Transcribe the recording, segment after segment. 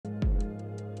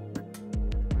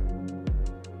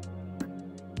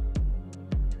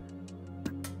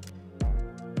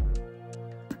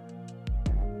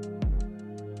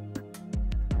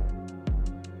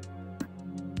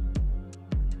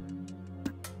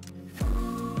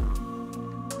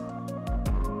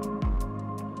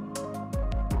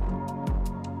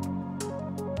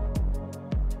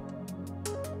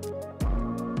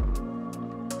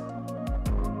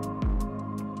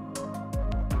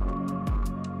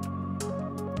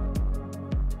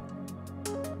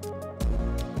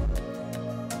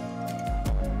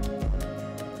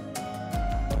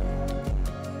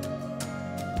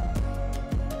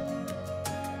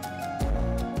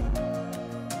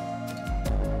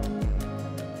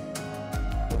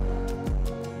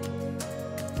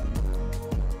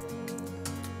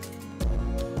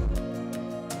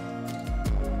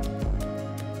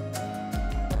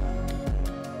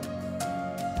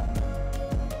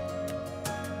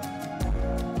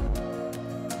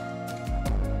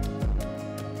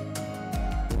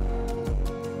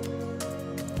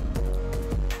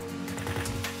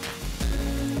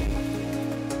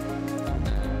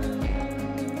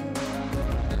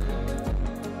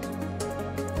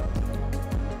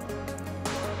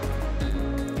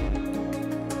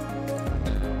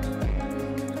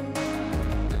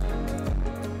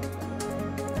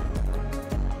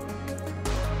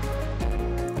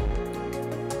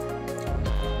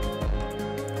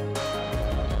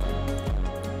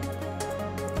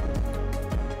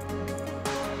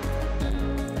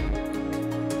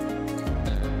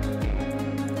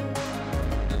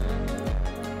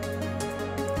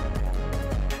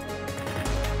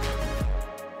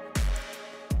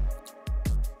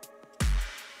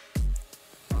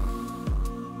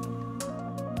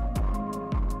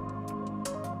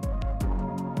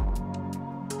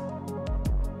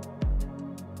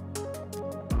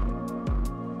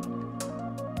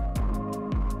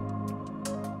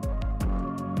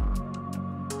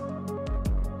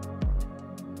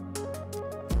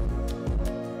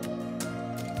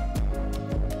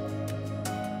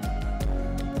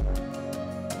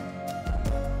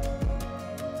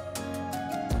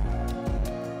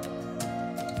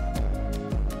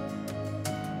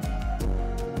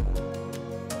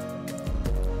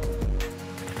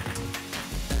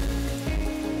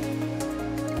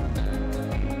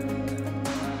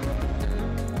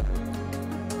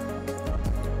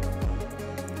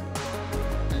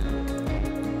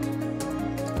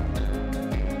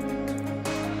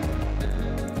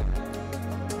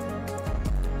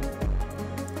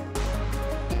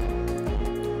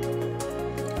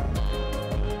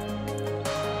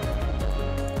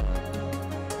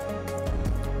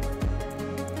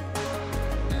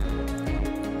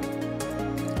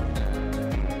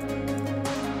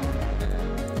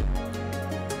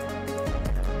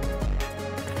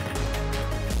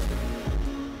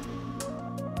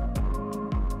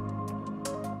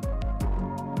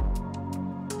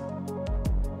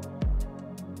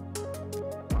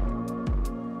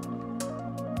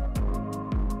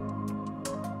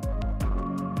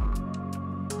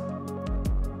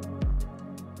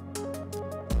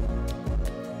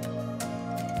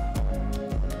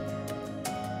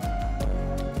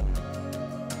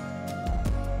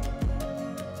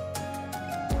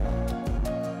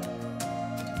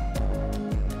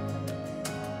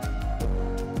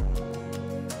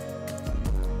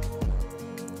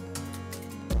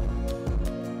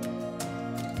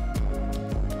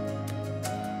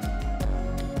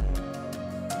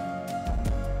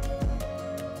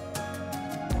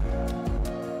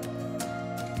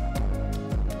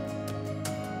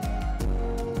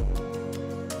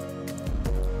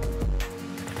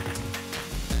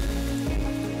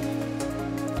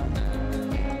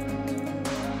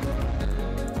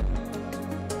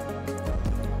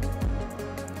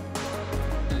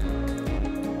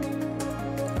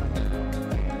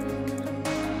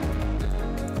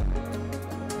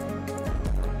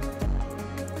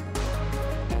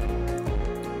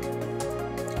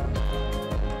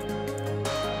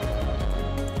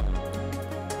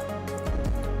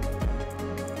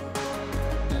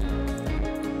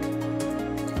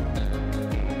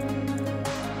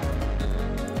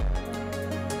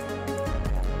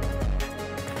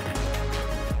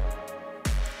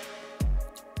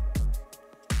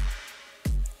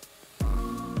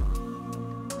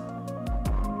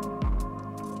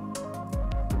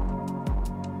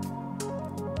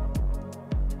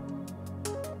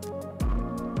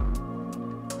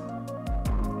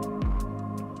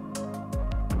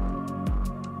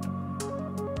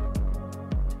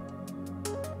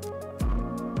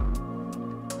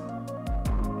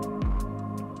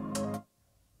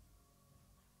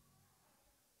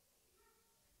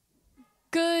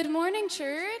Good morning,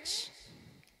 church.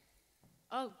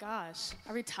 Oh gosh,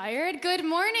 are we tired? Good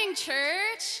morning,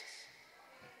 church.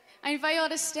 I invite you all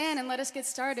to stand and let us get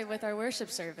started with our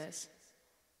worship service.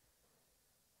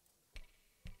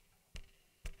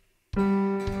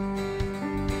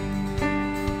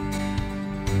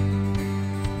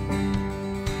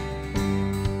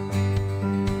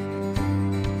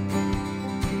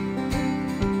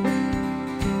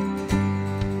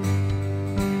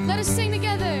 Let us sing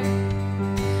together.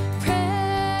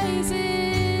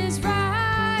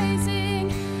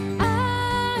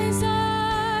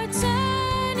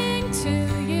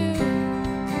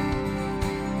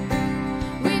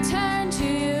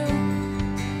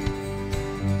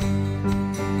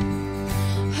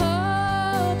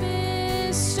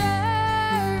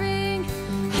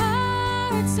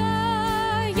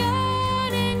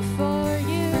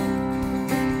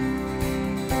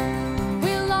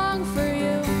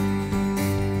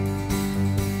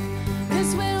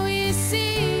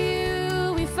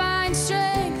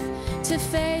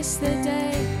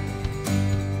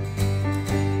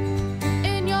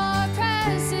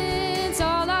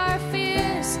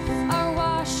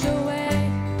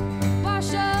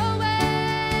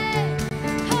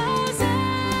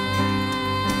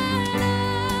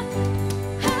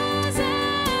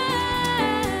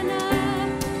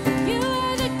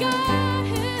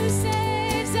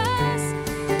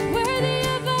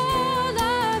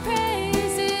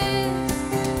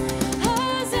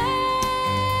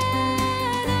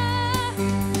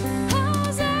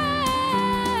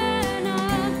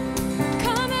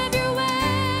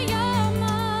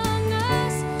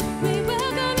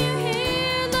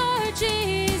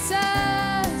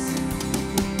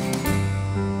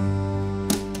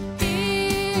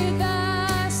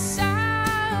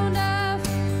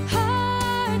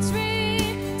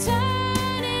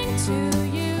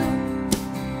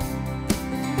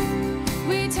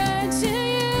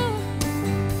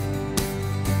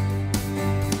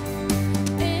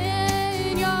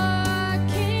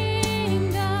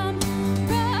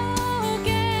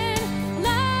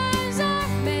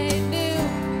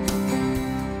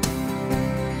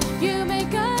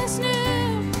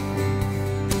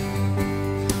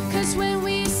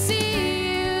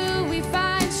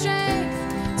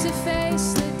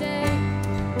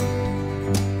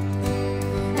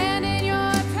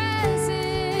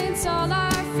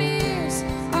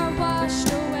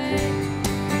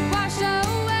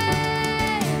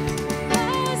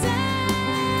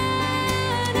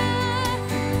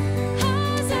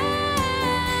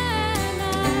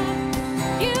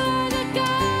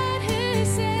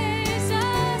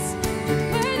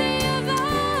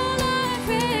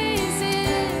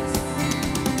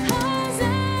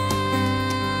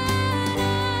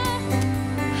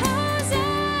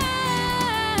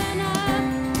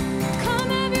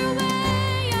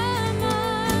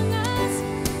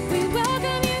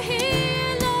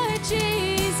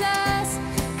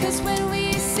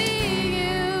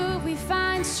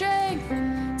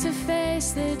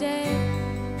 Face the day.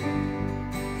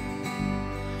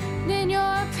 In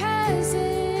your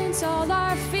presence, all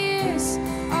our fears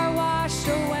are washed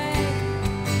away.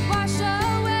 Washed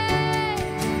away.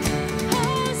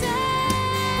 Hosanna,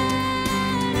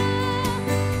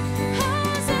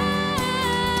 Hosanna.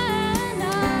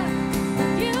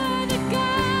 You are the God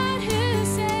who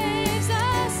saves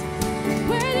us,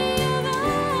 worthy of all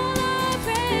our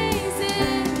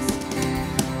praises.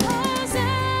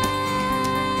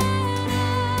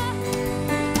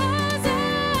 Hosanna.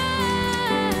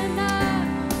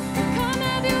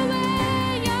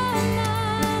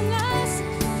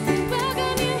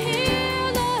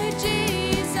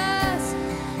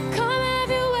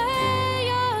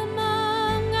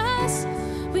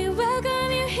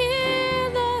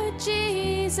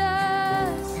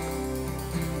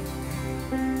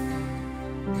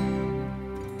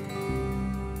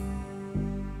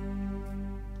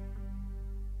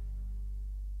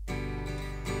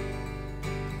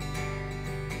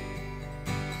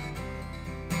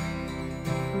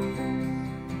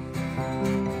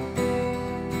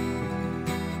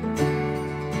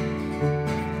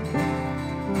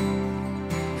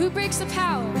 Who breaks the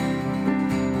power?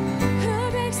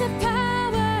 Who breaks the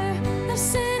power of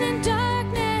sin and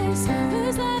darkness?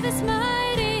 Whose love is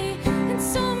mighty and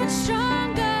so much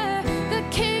stronger? The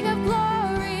King of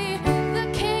glory, the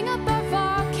King above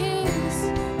all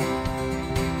kings.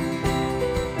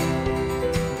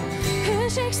 Who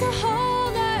shakes the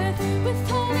whole earth with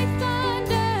holy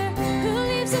thunder? Who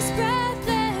leaves us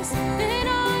breathless in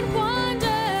awe and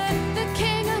wonder? The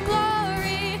King of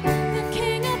glory, the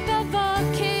King above all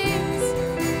kings.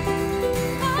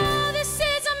 Oh, this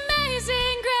is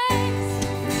amazing grace.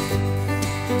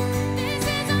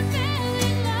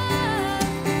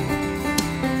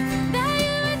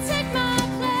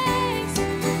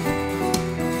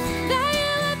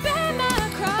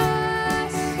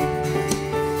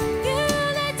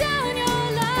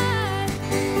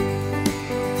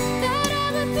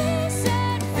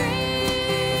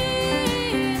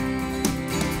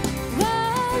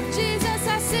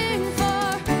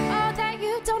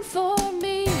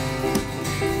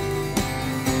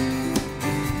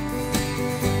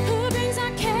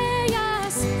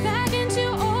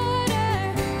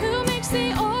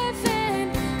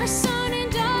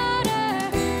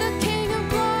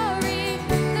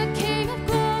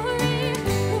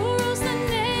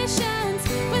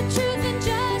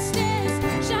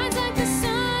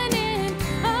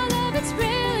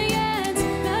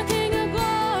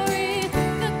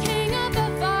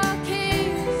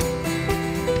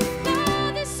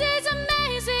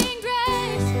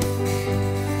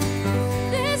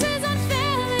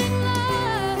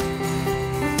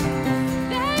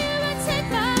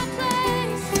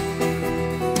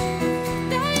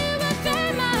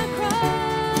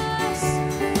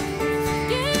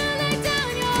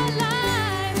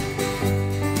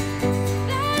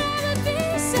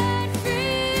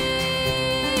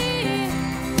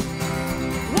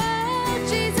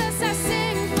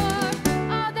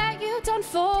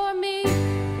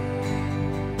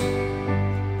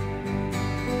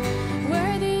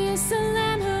 Worthy is the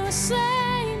Lamb who was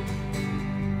slain.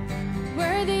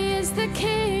 Worthy is the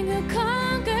King who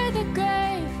conquered the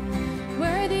grave.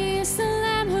 Worthy is the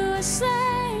Lamb who was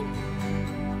slain.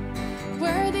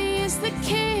 Worthy is the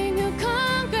King who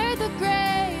conquered the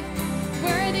grave.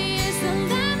 Worthy is the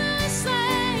Lamb who was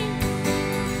slain.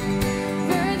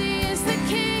 Worthy is the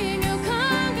King who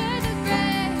conquered the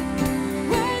grave.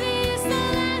 Worthy is the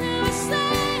Lamb who was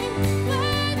slain.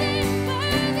 Worthy,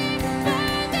 worthy,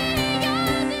 worthy.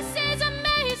 Oh, this is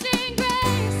amazing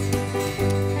grace.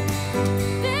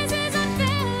 This is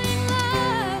unfailing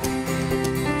love.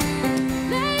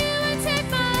 That you would take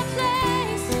my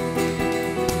place.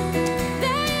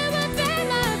 That you would bear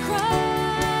my cross.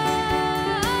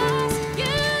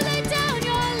 You laid down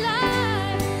your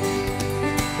life.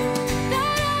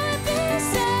 That I would be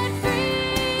set free.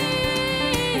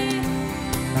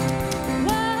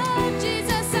 Whoa,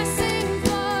 Jesus, I sing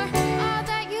for all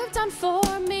that you've done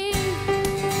for me.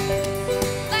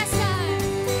 Last time.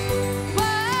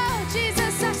 Whoa,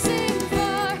 Jesus, I sing for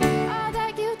all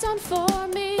that you've done for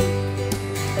me.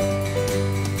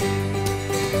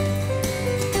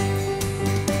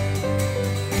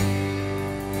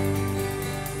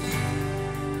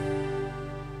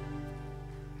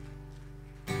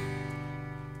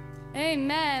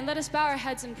 Amen. Let us bow our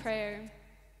heads in prayer.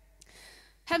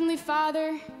 Heavenly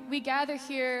Father, we gather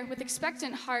here with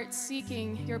expectant hearts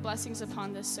seeking your blessings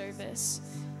upon this service.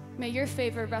 May your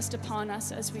favor rest upon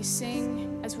us as we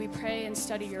sing, as we pray and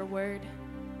study your word.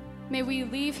 May we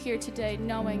leave here today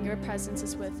knowing your presence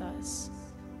is with us.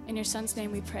 In your Son's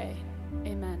name we pray.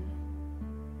 Amen.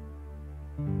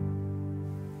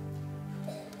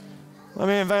 Let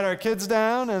me invite our kids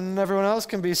down, and everyone else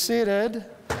can be seated.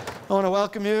 I want to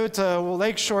welcome you to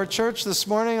Lakeshore Church this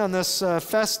morning on this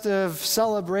festive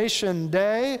celebration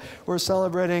day. We're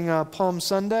celebrating Palm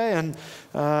Sunday, and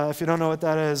if you don't know what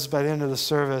that is, by the end of the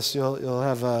service, you'll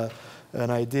have an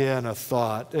idea and a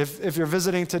thought. If you're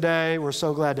visiting today, we're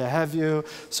so glad to have you,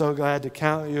 so glad to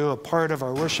count you a part of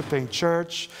our worshiping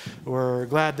church. We're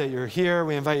glad that you're here.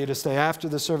 We invite you to stay after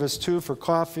the service too for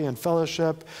coffee and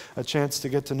fellowship, a chance to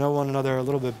get to know one another a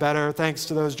little bit better. Thanks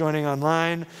to those joining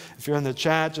online. If you're in the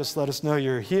chat, just let us know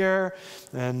you're here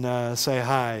and say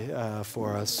hi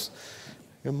for us.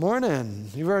 Good morning.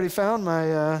 You've already found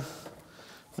my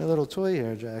little toy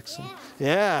here, Jackson.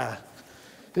 Yeah.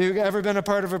 You ever been a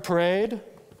part of a parade?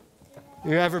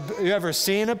 You ever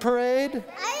seen a parade?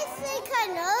 I think I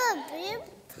know, babe.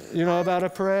 You know about a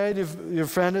parade? Your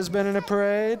friend has been in a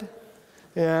parade?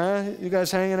 Yeah, you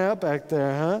guys hanging out back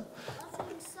there, huh?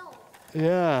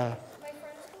 Yeah. My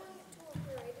friend's going to a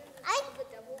parade, and it's called the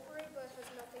Devil Parade, but it has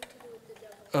nothing to do with the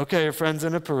devil. Okay, your friend's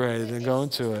in a parade and going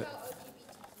to it.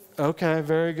 Okay,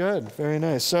 very good. Very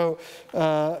nice. So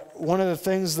one of the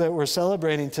things that we're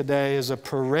celebrating today is a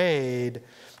parade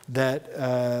that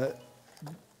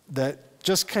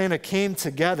just kind of came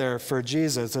together for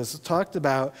Jesus. It's talked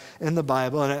about in the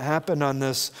Bible, and it happened on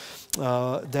this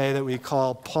day that we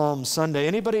call Palm Sunday.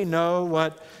 Anybody know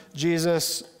what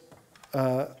Jesus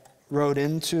rode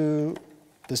into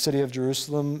the city of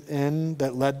Jerusalem in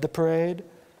that led the parade?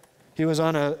 He was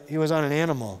on an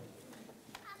animal.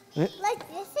 Like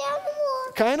this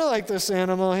animal? Kind of like this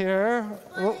animal here.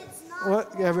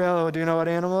 What, Gabriella, do you know what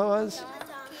animal it was?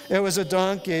 It was a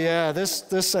donkey, yeah.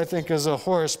 This I think is a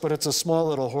horse, but it's a small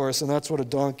little horse, and that's what a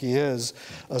donkey is,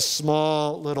 a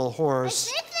small little horse.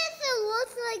 I think it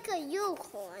looks like a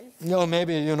unicorn. No,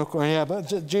 maybe a unicorn, yeah.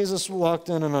 But Jesus walked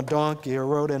in on a donkey, or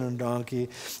rode in on a donkey.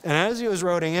 And as he was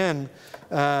riding in,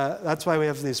 that's why we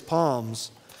have these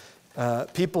palms,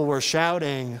 people were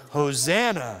shouting,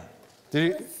 Hosanna.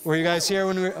 Were you guys here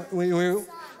when we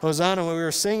Hosanna, when we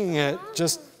were singing it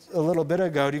just a little bit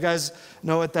ago? Do you guys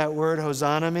know what that word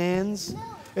Hosanna means? No.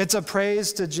 It's a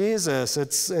praise to Jesus.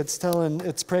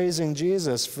 It's praising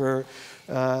Jesus for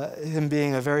him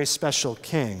being a very special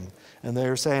king. And they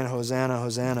were saying Hosanna,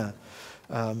 Hosanna.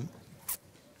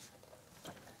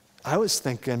 I was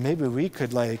thinking maybe we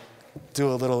could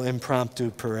do a little impromptu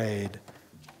parade.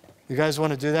 You guys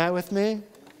want to do that with me?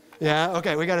 Yeah,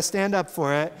 okay, we got to stand up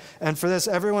for it. And for this,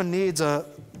 everyone needs a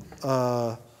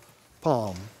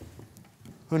palm.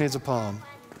 Who needs a palm?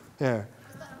 Here.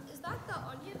 Is that the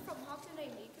onion from How Can I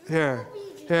Make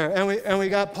It? Here. And we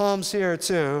got palms here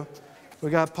too. We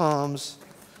got palms.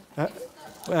 And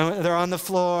they're on the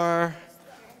floor.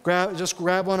 Just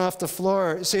grab one off the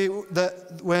floor. See,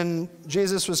 when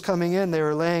Jesus was coming in, they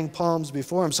were laying palms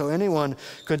before him, so anyone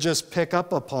could just pick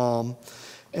up a palm.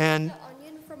 And the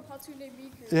onion from How to Make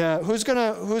It. yeah, who's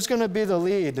gonna be the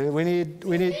lead? We need.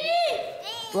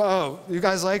 Whoa, you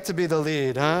guys like to be the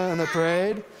lead, huh, in the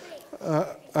parade? All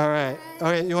right.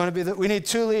 Okay, you want to be we need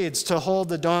 2 leads to hold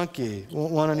the donkey,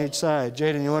 one on each side.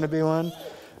 Jaden, you want to be one?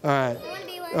 All right. I want to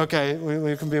be one. Okay,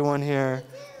 we can be one here.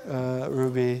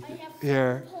 Ruby,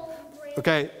 here.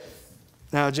 Okay.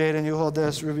 Now, Jaden, you hold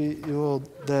this. Ruby, you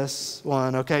hold this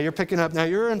one. Okay, you're picking up. Now,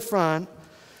 you're in front.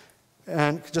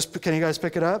 And can you guys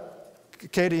pick it up?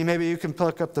 Katie, maybe you can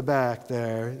pick up the back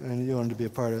there, and you want to be a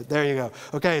part of it. There you go.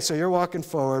 Okay, so you're walking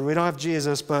forward. We don't have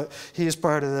Jesus, but he's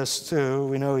part of this too.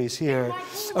 We know he's here.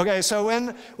 Okay, so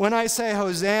when I say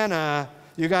Hosanna,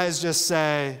 you guys just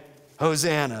say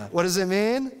Hosanna. What does it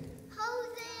mean?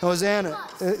 Hosanna.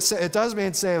 It does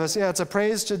mean save us. Yeah, it's a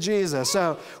praise to Jesus.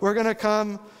 So we're going to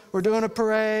come. We're doing a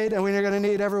parade, and we're going to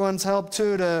need everyone's help,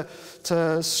 too, to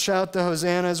shout the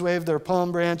hosannas, wave their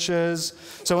palm branches.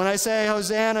 So when I say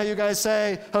Hosanna, you guys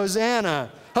say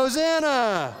Hosanna.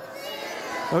 Hosanna!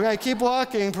 Okay, keep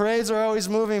walking. Parades are always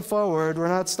moving forward. We're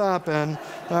not stopping.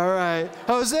 All right.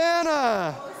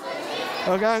 Hosanna!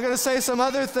 Okay, I'm going to say some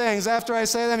other things. After I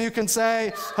say them, you can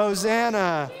say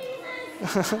Hosanna.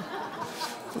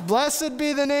 Blessed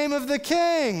be the name of the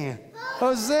King.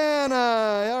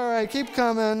 Hosanna. All right, keep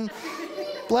coming.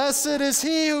 Blessed is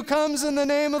he who comes in the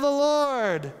name of the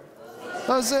Lord.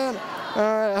 Hosanna. All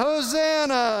right,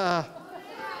 Hosanna.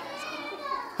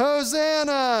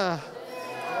 Hosanna.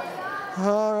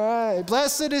 All right.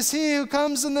 Blessed is he who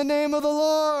comes in the name of the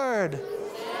Lord.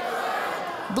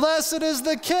 Blessed is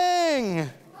the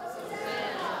King.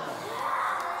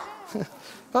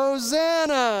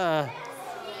 Hosanna.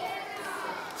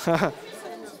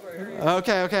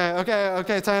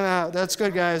 Okay, time out. That's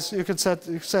good, guys. You can set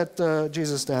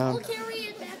Jesus down.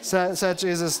 Set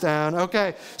Jesus down.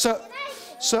 Okay, so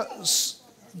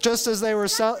just as they were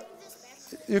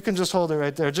you can just hold it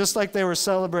right there. Just like they were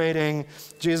celebrating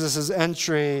Jesus'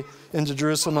 entry into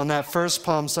Jerusalem on that first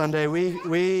Palm Sunday,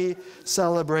 we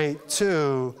celebrate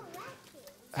too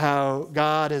how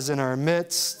God is in our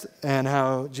midst and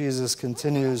how Jesus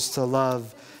continues to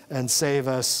love and save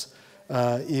us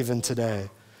even today.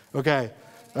 Okay,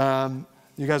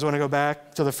 you guys want to go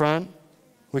back to the front?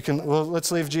 Let's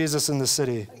leave Jesus in the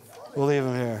city. We'll leave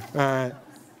him here. All right.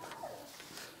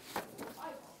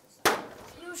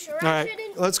 All right,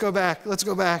 let's go back. Let's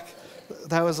go back.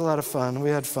 That was a lot of fun. We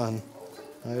had fun.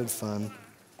 I had fun.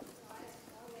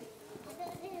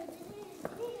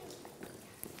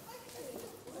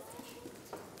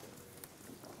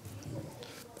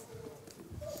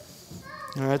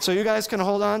 All right, so you guys can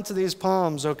hold on to these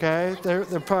palms, okay?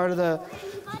 They're part of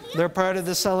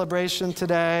the celebration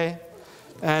today,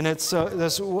 and it's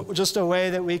just a way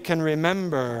that we can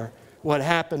remember what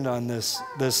happened on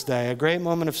this day. A great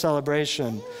moment of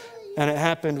celebration, and it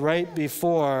happened right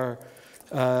before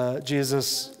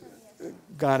Jesus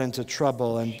got into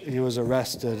trouble and he was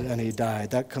arrested and he died.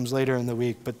 That comes later in the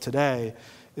week, but today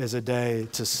is a day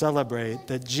to celebrate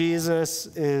that Jesus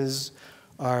is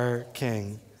our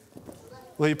King.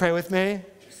 Will you pray with me?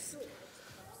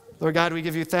 Lord God, we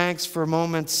give you thanks for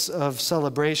moments of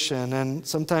celebration, and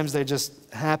sometimes they just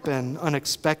happen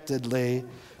unexpectedly,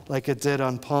 like it did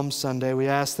on Palm Sunday. We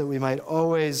ask that we might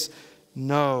always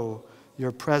know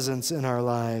your presence in our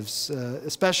lives,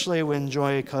 especially when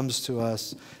joy comes to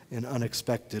us in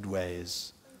unexpected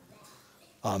ways.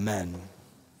 Amen.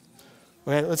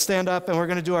 All right, let's stand up, and we're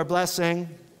going to do our blessing.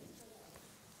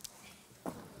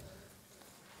 You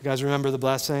guys remember the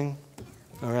blessing?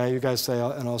 All right, you guys say,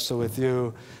 and also with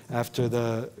you, after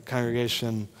the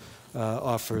congregation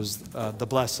offers the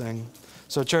blessing.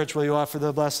 So church, will you offer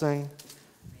the blessing?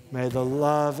 May the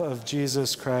love of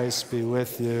Jesus Christ be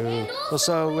with you.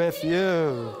 Also with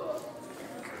you.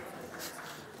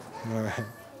 All right.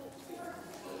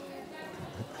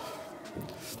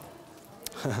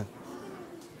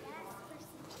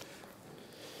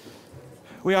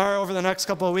 We are, over the next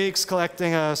couple of weeks,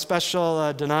 collecting a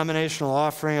special denominational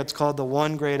offering. It's called the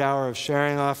One Great Hour of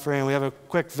Sharing offering. We have a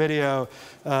quick video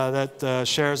that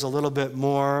shares a little bit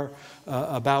more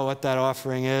about what that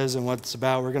offering is and what it's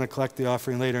about. We're going to collect the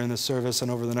offering later in the service and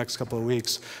over the next couple of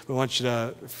weeks. We want you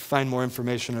to find more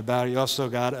information about it. You also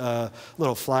got a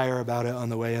little flyer about it on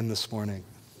the way in this morning.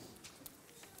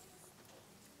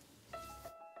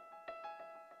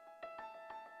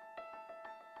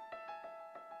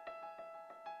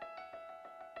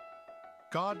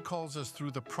 God calls us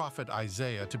through the prophet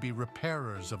Isaiah to be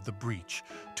repairers of the breach,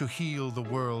 to heal the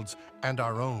world's and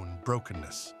our own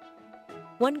brokenness.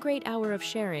 One Great Hour of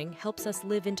Sharing helps us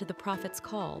live into the prophet's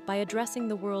call by addressing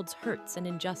the world's hurts and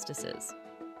injustices.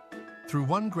 Through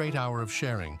One Great Hour of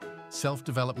Sharing,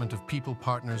 self-development of people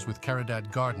partners with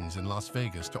Caridad Gardens in Las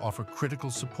Vegas to offer critical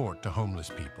support to homeless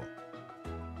people.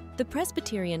 The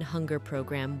Presbyterian Hunger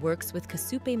Program works with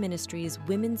Kasupe Ministries'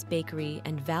 Women's Bakery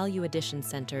and Value Addition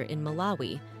Center in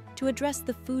Malawi to address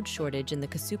the food shortage in the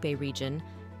Kasupe region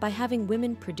by having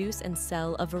women produce and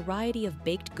sell a variety of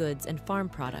baked goods and farm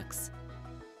products.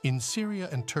 In Syria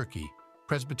and Turkey,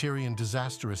 Presbyterian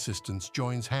Disaster Assistance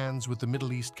joins hands with the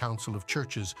Middle East Council of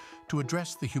Churches to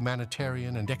address the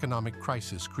humanitarian and economic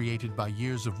crisis created by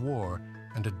years of war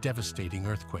and a devastating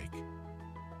earthquake.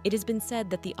 It has been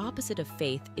said that the opposite of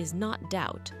faith is not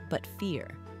doubt, but fear.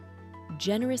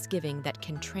 Generous giving that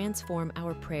can transform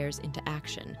our prayers into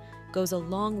action goes a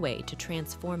long way to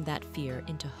transform that fear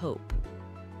into hope.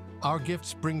 Our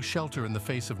gifts bring shelter in the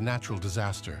face of natural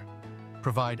disaster,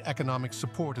 provide economic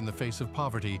support in the face of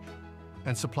poverty,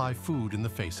 and supply food in the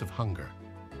face of hunger.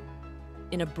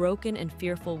 In a broken and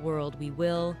fearful world, we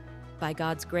will, by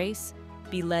God's grace,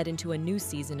 be led into a new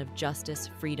season of justice,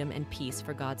 freedom, and peace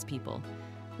for God's people.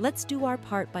 Let's do our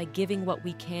part by giving what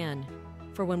we can,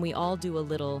 for when we all do a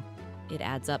little, it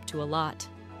adds up to a lot.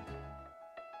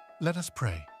 Let us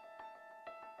pray.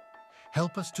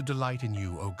 Help us to delight in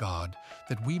you, O God,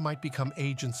 that we might become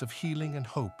agents of healing and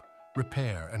hope,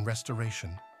 repair and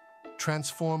restoration.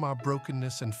 Transform our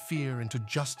brokenness and fear into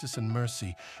justice and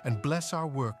mercy, and bless our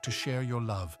work to share your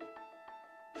love.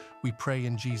 We pray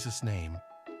in Jesus' name.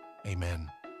 Amen.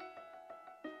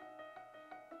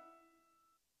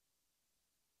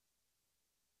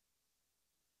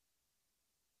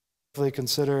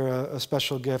 Consider a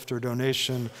special gift or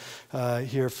donation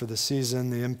here for the season.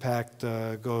 The impact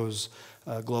goes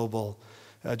global.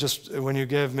 Just when you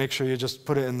give, make sure you just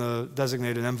put it in the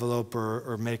designated envelope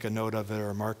or make a note of it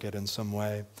or mark it in some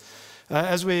way.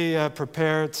 As we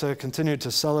prepare to continue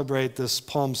to celebrate this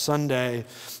Palm Sunday,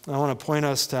 I want to point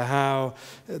us to how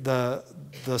the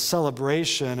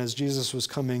celebration as Jesus was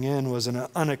coming in was an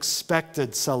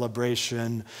unexpected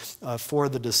celebration for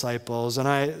the disciples. And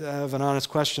I have an honest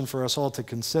question for us all to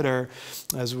consider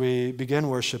as we begin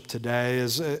worship today.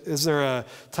 Is there a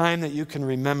time that you can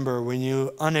remember when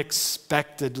you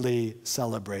unexpectedly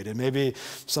celebrated? Maybe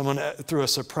someone threw a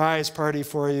surprise party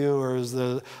for you, or is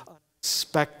the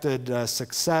expected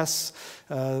success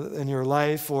in your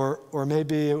life, or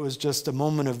maybe it was just a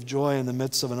moment of joy in the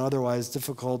midst of an otherwise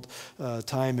difficult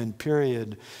time and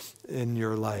period in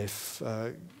your life.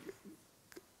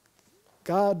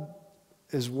 God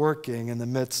is working in the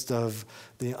midst of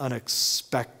the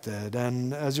unexpected.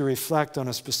 And as you reflect on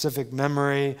a specific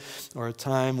memory or a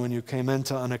time when you came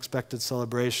into unexpected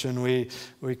celebration, we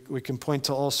can point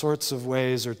to all sorts of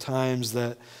ways or times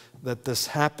that this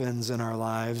happens in our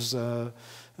lives.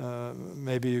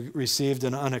 Maybe you received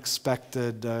an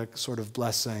unexpected sort of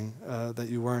blessing that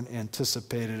you weren't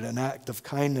anticipated. An act of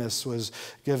kindness was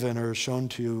given or shown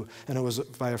to you, and it was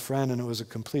by a friend, and it was a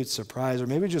complete surprise. Or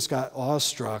maybe you just got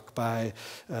awestruck by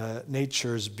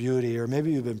nature's beauty. Or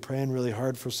maybe you've been praying really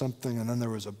hard for something, and then there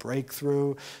was a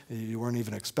breakthrough. You weren't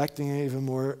even expecting it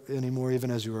anymore, even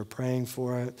as you were praying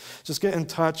for it. Just get in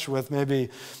touch with maybe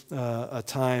a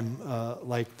time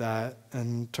like that,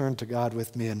 and turn to God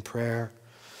with me in prayer.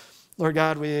 Lord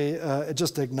God, we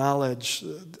just acknowledge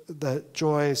that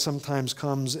joy sometimes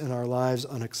comes in our lives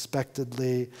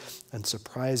unexpectedly and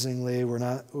surprisingly. We're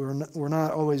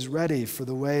not always ready for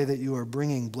the way that you are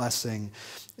bringing blessing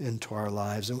into our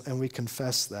lives, and we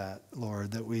confess that, Lord,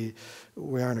 that we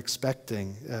aren't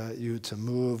expecting you to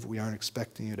move. We aren't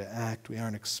expecting you to act. We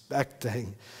aren't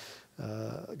expecting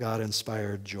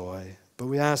God-inspired joy. But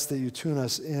we ask that you tune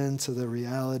us into the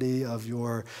reality of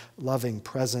your loving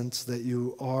presence, that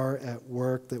you are at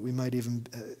work, that we might even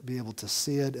be able to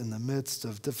see it in the midst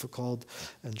of difficult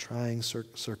and trying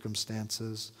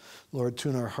circumstances. Lord,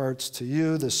 tune our hearts to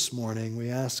you this morning.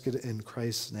 We ask it in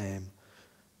Christ's name.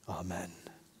 Amen.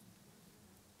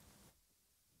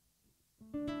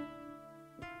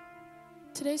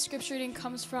 Today's scripture reading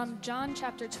comes from John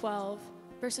chapter 12,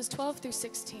 verses 12 through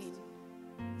 16.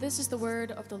 This is the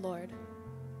word of the Lord.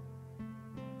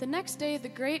 The next day, the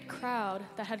great crowd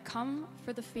that had come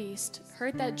for the feast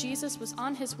heard that Jesus was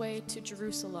on his way to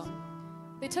Jerusalem.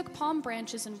 They took palm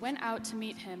branches and went out to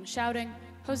meet him, shouting,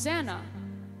 "Hosanna!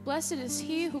 Blessed is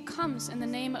he who comes in the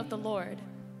name of the Lord.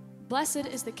 Blessed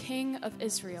is the King of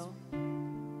Israel."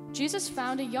 Jesus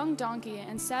found a young donkey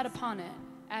and sat upon it,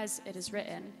 as it is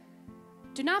written,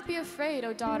 "Do not be afraid,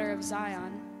 O daughter of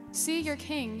Zion. See, your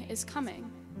king is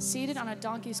coming, seated on a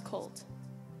donkey's colt."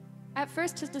 At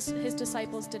first, his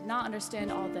disciples did not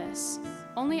understand all this.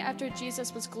 Only after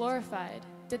Jesus was glorified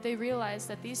did they realize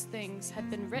that these things had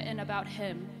been written about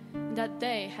him, and that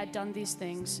they had done these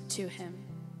things to him.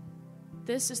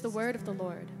 This is the word of the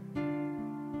Lord.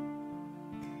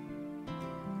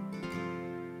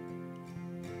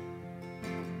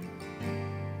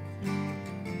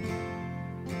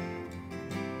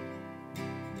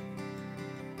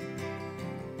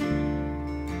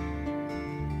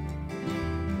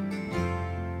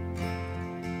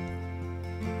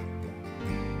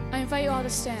 invite you all to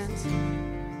stand.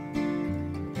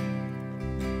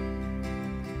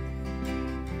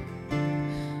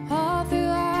 All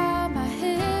throughout my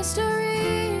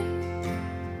history,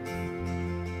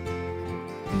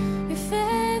 your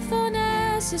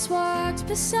faithfulness has walked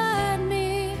beside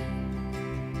me.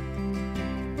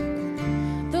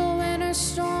 The winter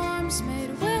storms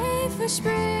made way for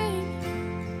spring.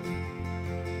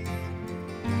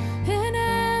 In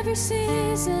every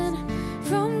season,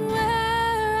 from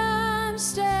where I'm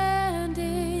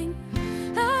standing,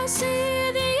 I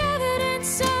see the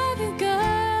evidence of your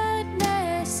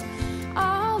goodness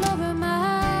all over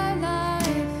my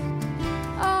life,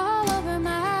 all over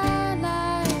my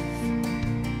life.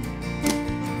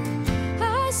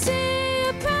 I see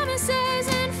your promises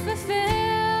and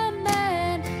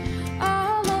fulfillment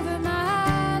all over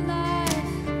my life,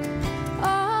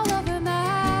 all over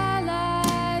my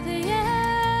life,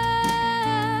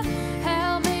 yeah.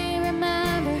 Help me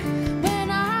remember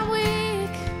when I'm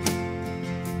weak.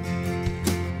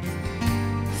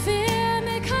 Fear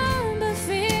may come, but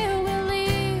fear will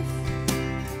leave.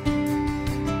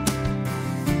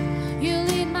 You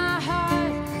lead my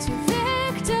heart to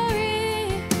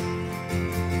victory.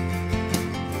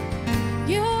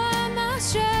 You are my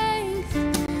strength,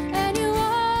 and you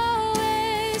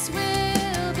always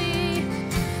will be.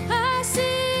 I see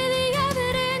the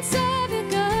evidence of your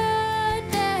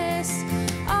goodness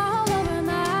all over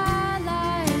my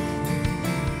life,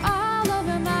 all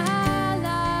over my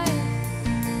life.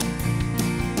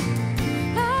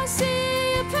 I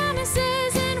see your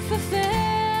promises and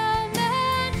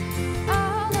fulfillment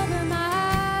all over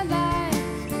my life,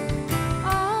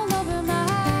 all over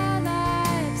my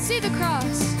life. See the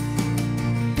cross,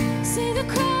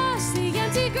 the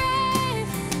empty grave.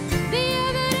 The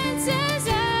evidence is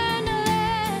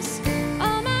endless.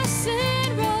 All my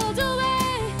sin rolled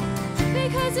away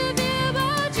because of you,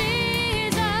 oh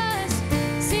Jesus.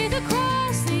 See the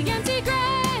cross, the empty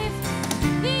grave.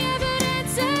 The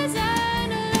evidence is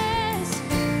endless.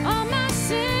 All my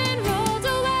sin rolled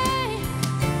away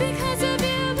because of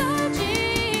you, oh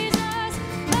Jesus.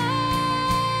 Oh,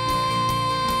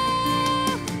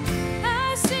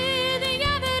 I see the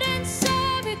evidence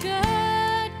of your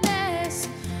goodness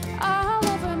all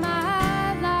over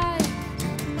my life,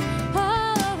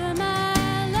 all over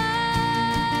my life.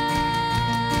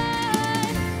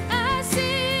 I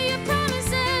see your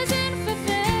promises and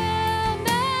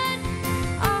fulfillment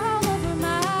all over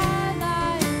my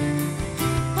life,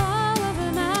 all over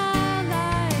my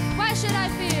life. Why should I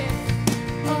fear?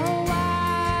 Oh,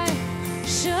 why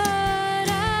should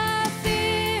I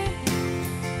fear?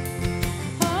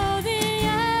 Oh, the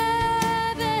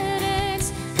evidence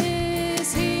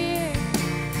is here.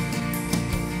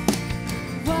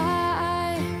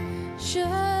 Why should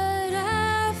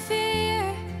I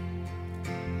fear?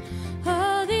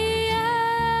 Oh, the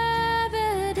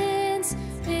evidence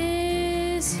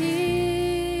is here.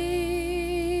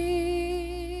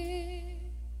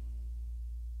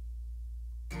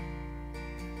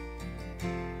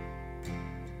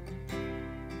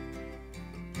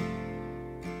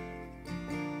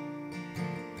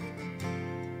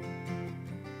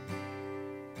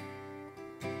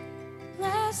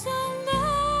 Bless the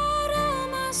Lord, oh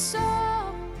my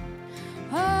soul,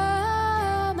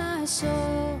 oh my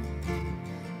soul.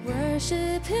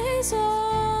 Worship His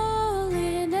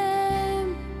holy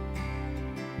name.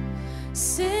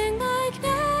 Sing like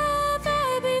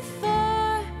never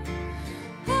before,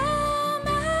 oh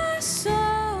my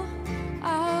soul.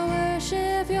 I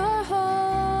worship Your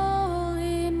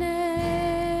holy name.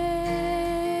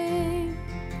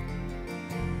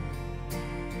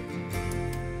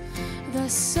 The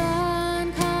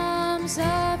sun comes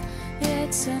up,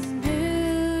 it's a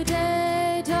new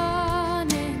day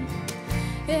dawning.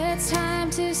 It's time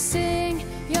to sing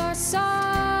Your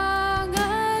song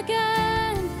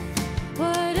again.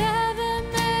 Whatever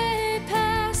may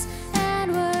pass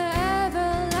and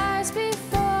wherever lies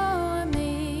before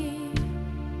me,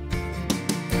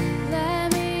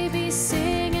 let me be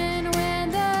singing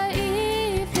when the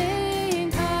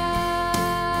evening comes.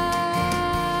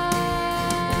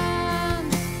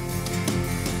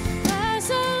 Bless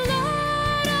the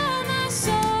Lord, oh my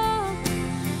soul,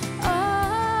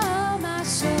 oh my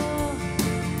soul.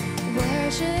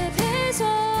 Worship His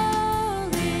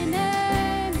holy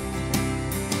name.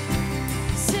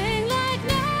 Sing like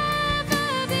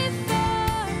never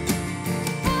before,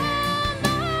 oh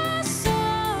my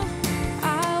soul.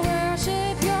 I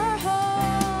worship Your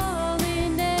holy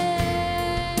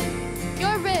name.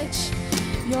 You're rich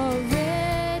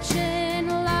in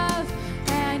love,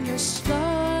 and You're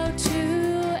slow to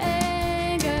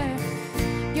anger.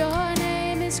 Your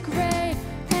name is great,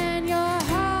 and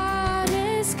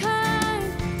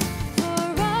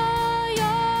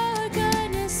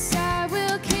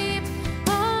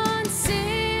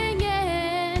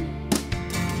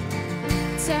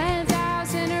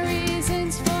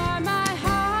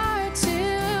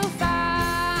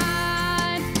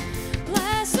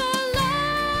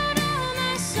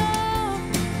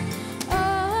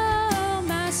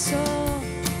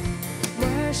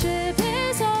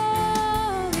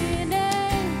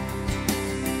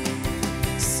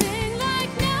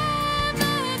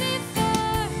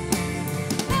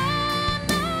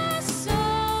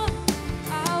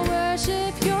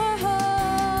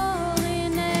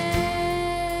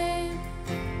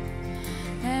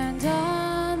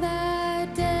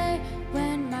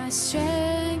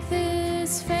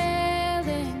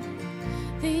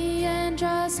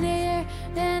draws near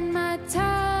and my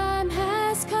time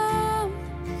has come,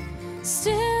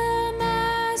 still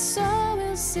my soul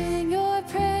will sing your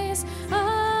praise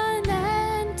unending.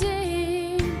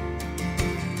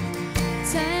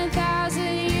 10,000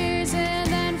 years and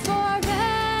then forevermore,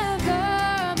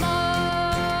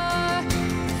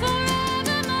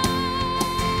 forevermore.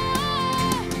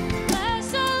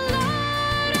 Bless the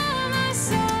Lord, oh my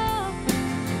soul,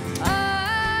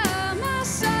 oh my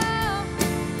soul.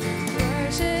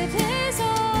 Worship His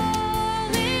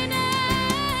holy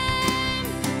name.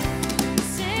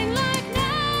 Sing like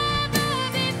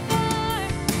never before,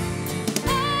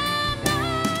 oh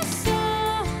my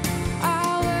soul.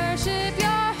 I'll worship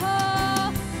Your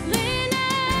holy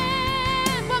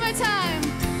name. One more time.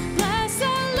 Bless the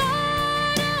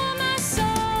Lord, oh my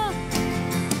soul,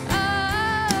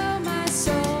 oh my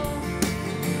soul.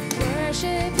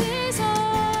 Worship His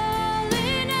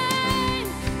holy name.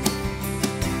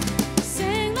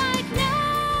 Sing like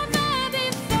never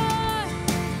before,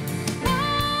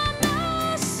 oh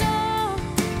my soul.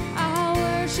 I'll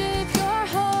worship Your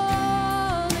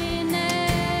holy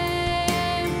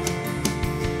name.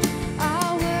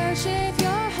 I'll worship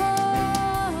Your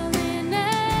holy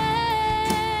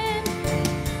name.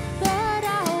 Lord,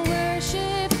 I'll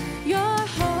worship Your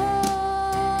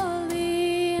holy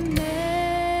name.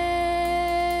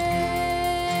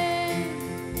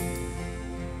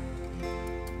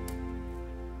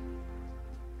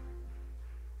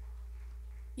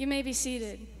 You may be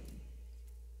seated.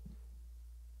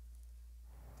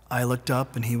 I looked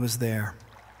up and He was there,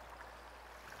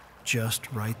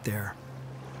 just right there.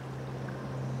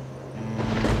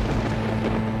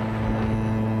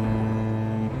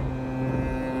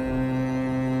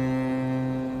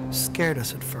 Scared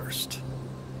us at first,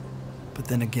 but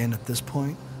then again at this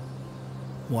point,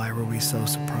 why were we so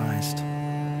surprised?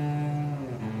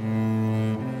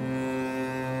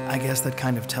 I guess that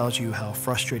kind of tells you how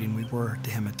frustrating we were to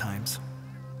Him at times.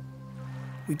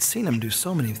 We'd seen Him do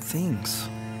so many things,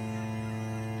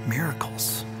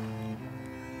 miracles.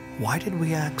 Why did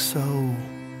we act so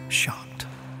shocked?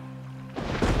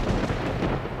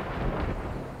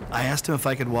 I asked Him if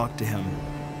I could walk to Him.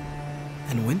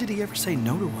 And when did He ever say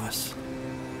no to us?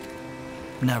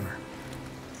 Never.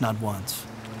 Not once.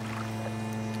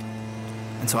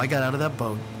 And so I got out of that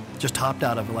boat, just hopped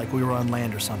out of it like we were on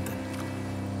land or something.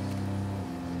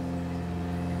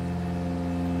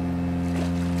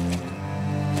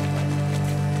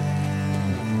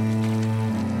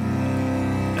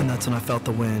 And that's when I felt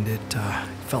the wind. It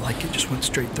felt like it just went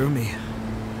straight through me.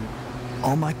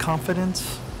 All my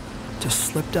confidence just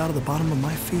slipped out of the bottom of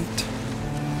my feet.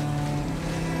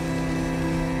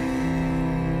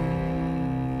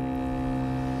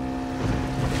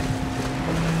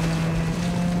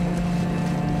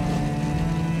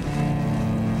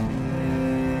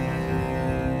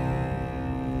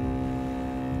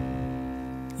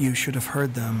 You should have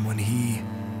heard them when He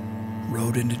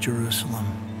rode into Jerusalem.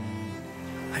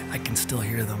 I can still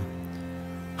hear them.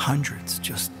 Hundreds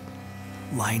just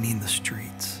lining the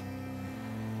streets,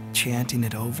 chanting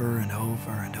it over and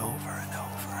over and over and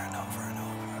over and over and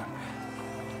over.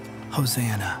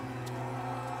 Hosanna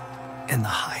in the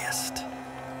highest.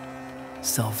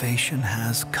 Salvation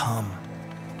has come.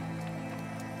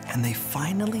 And they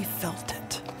finally felt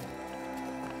it.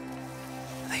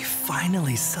 They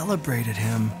finally celebrated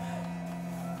Him.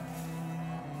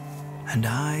 And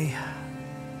I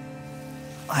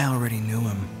already knew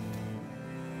Him.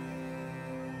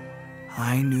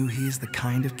 I knew He's the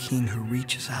kind of king who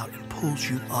reaches out and pulls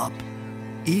you up,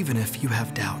 even if you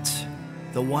have doubts.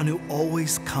 The one who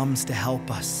always comes to help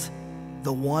us.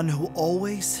 The one who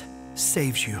always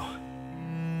saves you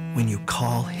when you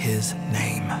call His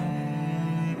name.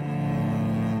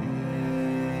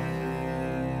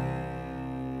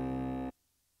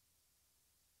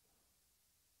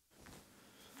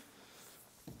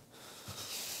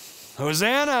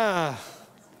 Hosanna!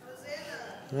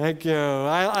 Thank you.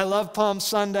 I love Palm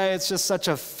Sunday. It's just such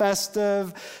a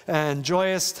festive and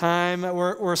joyous time.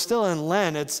 We're still in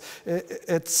Lent.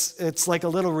 It's like a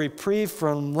little reprieve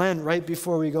from Lent right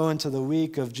before we go into the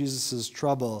week of Jesus'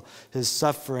 trouble, His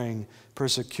suffering,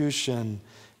 persecution,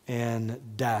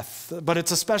 and death. But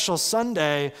it's a special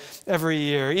Sunday every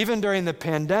year. Even during the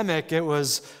pandemic, it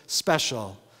was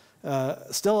special.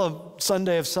 Still a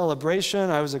Sunday of celebration.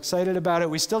 I was excited about it.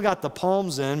 We still got the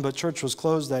palms in, but church was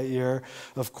closed that year,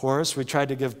 of course. We tried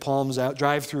to give palms out,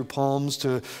 drive-through palms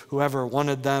to whoever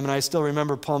wanted them. And I still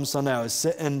remember Palm Sunday. I was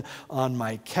sitting on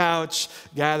my couch,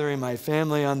 gathering my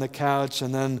family on the couch,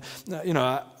 and then,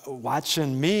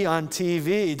 watching me on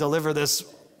TV deliver this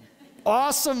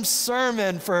awesome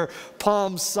sermon for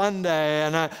Palm Sunday.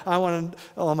 And I wanted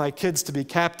all my kids to be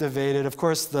captivated. Of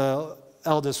course, the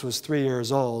eldest was 3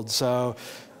 years old, so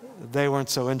they weren't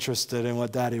so interested in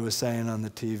what Daddy was saying on the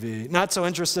TV. Not so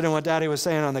interested in what Daddy was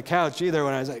saying on the couch either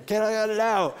when I was like, "Kid, I got it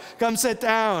out. Come sit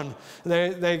down."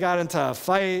 They got into a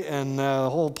fight, and the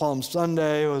whole Palm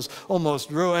Sunday was almost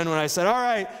ruined when I said, "All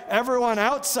right, everyone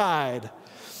outside."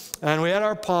 And we had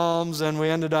our palms, and we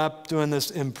ended up doing this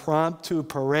impromptu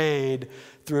parade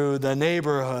through the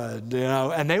neighborhood,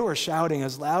 and they were shouting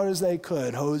as loud as they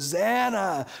could,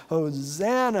 "Hosanna,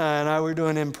 Hosanna." And I were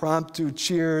doing impromptu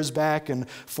cheers back and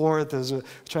forth as we're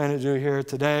trying to do here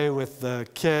today with the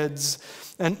kids.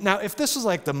 And now, if this was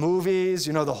like the movies,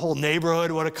 the whole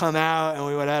neighborhood would have come out and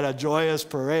we would have had a joyous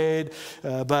parade,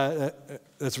 but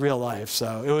it's real life,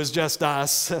 so it was just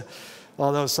us.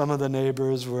 Although some of the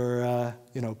neighbors were,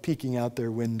 peeking out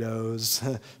their windows.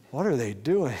 What are they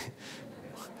doing?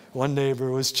 One neighbor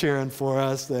was cheering for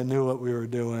us. They knew what we were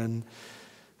doing.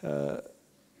 The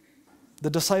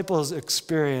disciples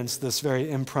experienced this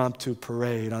very impromptu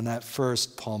parade on that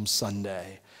first Palm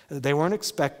Sunday. They weren't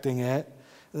expecting it.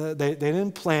 They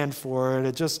didn't plan for it.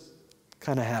 It just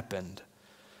kind of happened.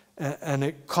 And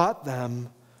it caught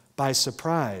them by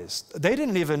surprise. They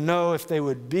didn't even know if they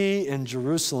would be in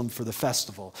Jerusalem for the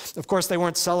festival. Of course, they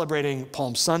weren't celebrating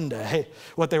Palm Sunday.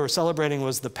 What they were celebrating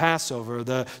was the Passover,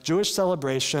 the Jewish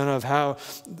celebration of how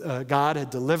God had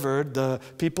delivered the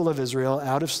people of Israel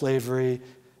out of slavery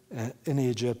in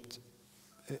Egypt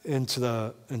into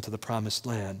the promised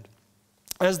land.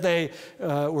 As they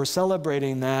were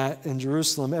celebrating that in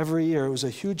Jerusalem every year, it was a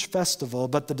huge festival,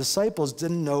 but the disciples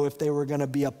didn't know if they were going to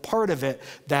be a part of it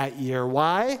that year.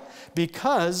 Why?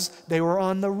 Because they were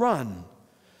on the run.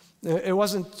 It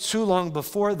wasn't too long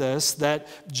before this that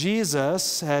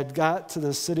Jesus had got to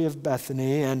the city of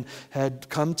Bethany and had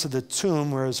come to the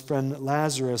tomb where his friend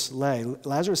Lazarus lay.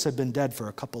 Lazarus had been dead for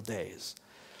a couple days.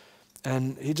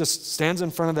 And he just stands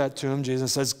in front of that tomb.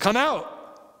 Jesus says, "Come out."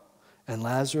 And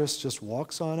Lazarus just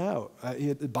walks on out.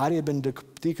 The body had been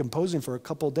decomposing for a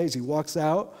couple of days. He walks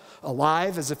out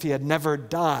alive as if he had never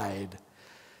died.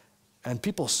 And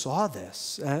people saw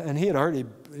this. And he had already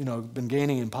been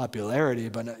gaining in popularity,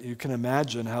 but you can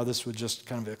imagine how this would just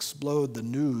kind of explode the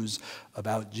news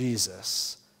about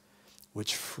Jesus,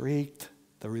 which freaked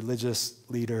the religious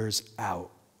leaders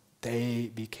out.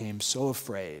 They became so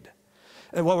afraid.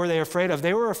 And what were they afraid of?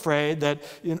 They were afraid that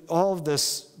all of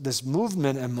this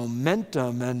movement and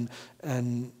momentum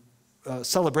and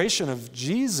celebration of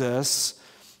Jesus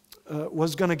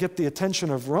was going to get the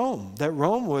attention of Rome, that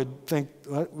Rome would think,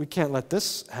 well, we can't let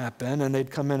this happen, and they'd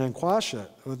come in and quash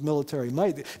it with military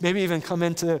might. Maybe even come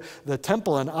into the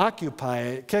temple and occupy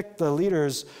it, kick the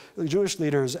Jewish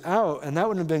leaders out, and that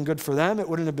wouldn't have been good for them. It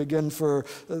wouldn't have been good for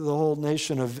the whole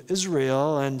nation of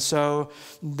Israel, and so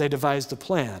they devised a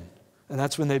plan. And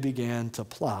that's when they began to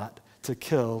plot to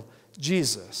kill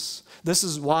Jesus. This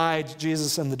is why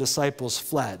Jesus and the disciples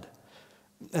fled,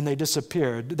 and they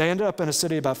disappeared. They ended up in a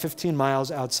city about 15 miles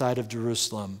outside of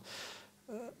Jerusalem,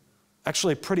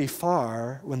 actually pretty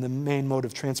far when the main mode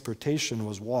of transportation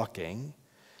was walking,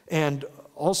 and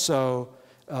also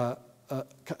a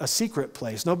secret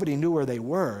place. Nobody knew where they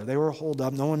were. They were holed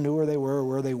up. No one knew where they were or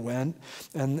where they went.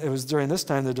 And it was during this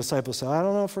time the disciples said, "I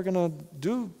don't know if we're going to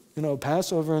do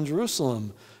Passover in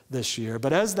Jerusalem this year."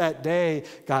 But as that day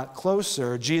got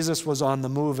closer, Jesus was on the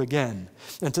move again.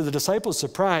 And to the disciples'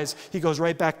 surprise, he goes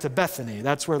right back to Bethany.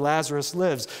 That's where Lazarus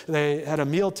lives. They had a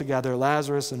meal together,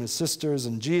 Lazarus and his sisters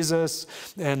and Jesus.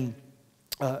 And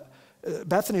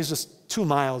Bethany is just 2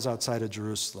 miles outside of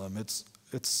Jerusalem.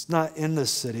 It's not in the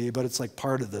city, but it's like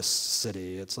part of this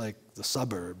city. It's like the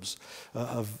suburbs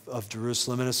of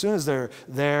Jerusalem. And as soon as they're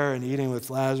there and eating with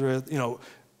Lazarus,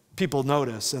 people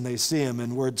notice and they see him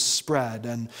and word spread.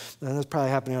 And that's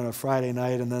probably happening on a Friday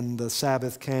night, and then the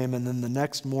Sabbath came, and then the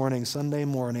next morning, Sunday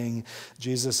morning,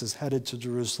 Jesus is headed to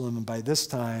Jerusalem, and by this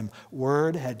time,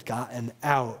 word had gotten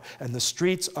out, and the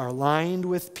streets are lined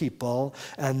with people,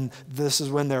 and this is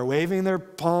when they're waving their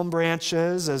palm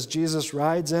branches as Jesus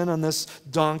rides in on this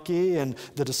donkey, and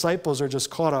the disciples are just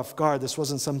caught off guard. This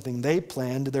wasn't something they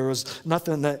planned. There was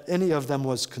nothing that any of them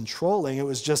was controlling. It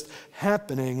was just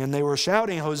happening, and they were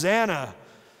shouting, "Hosanna,"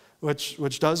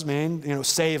 which does mean,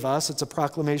 save us. It's a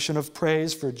proclamation of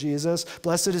praise for Jesus.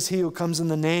 Blessed is he who comes in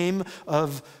the name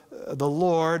of the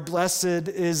Lord. Blessed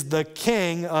is the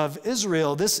King of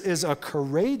Israel. This is a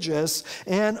courageous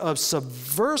and a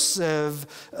subversive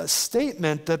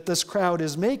statement that this crowd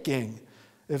is making.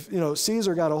 If,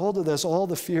 Caesar got a hold of this, all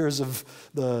the fears of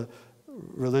the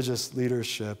religious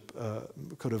leadership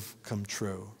could have come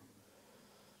true.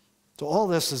 So all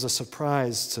this is a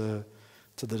surprise to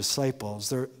the disciples.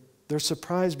 They're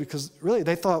surprised because really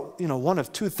they thought, one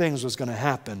of two things was going to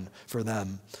happen for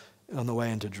them on the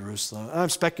way into Jerusalem. I'm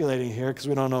speculating here because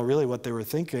we don't know really what they were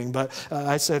thinking, but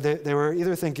I say they were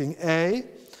either thinking, A,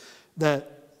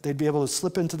 that they'd be able to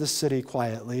slip into the city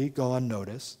quietly, go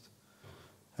unnoticed,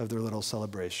 have their little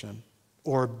celebration,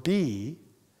 or B,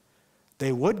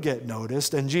 they would get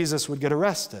noticed and Jesus would get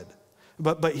arrested.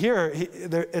 But here,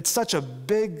 it's such a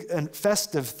big and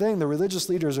festive thing. The religious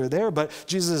leaders are there, but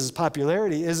Jesus'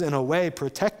 popularity is in a way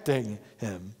protecting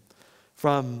him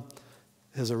from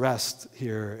his arrest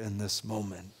here in this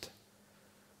moment.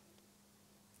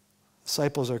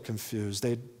 Disciples are confused.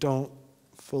 They don't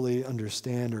fully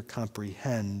understand or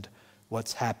comprehend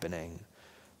what's happening.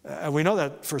 And we know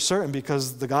that for certain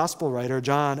because the gospel writer,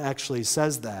 John, actually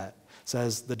says that.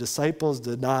 Says the disciples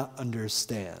did not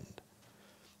understand.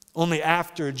 Only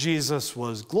after Jesus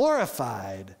was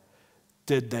glorified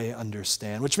did they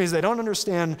understand, which means they don't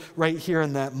understand right here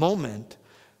in that moment,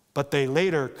 but they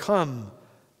later come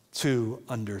to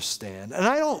understand. And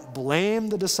I don't blame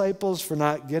the disciples for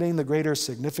not getting the greater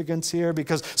significance here,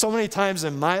 because so many times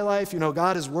in my life,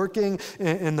 God is working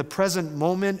in the present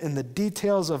moment, in the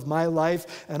details of my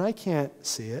life, and I can't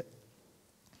see it.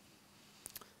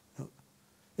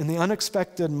 In the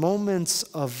unexpected moments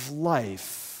of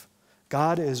life,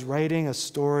 God is writing a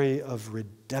story of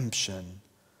redemption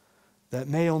that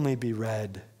may only be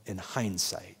read in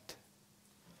hindsight.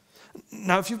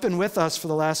 Now, if you've been with us for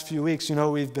the last few weeks,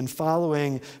 we've been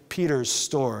following Peter's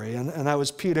story. And that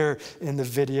was Peter in the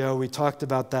video. We talked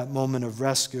about that moment of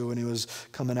rescue when he was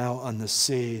coming out on the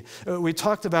sea. We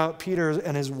talked about Peter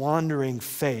and his wandering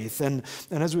faith. And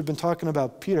as we've been talking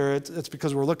about Peter, it's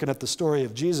because we're looking at the story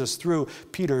of Jesus through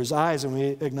Peter's eyes, and we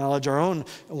acknowledge our own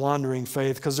wandering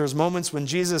faith, because there's moments when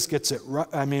Jesus gets it right,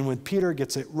 when Peter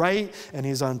gets it right, and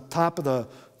he's on top of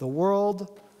the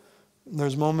world.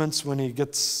 There's moments when he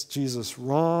gets Jesus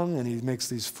wrong and he makes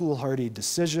these foolhardy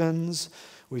decisions.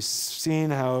 We've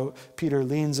seen how Peter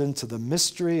leans into the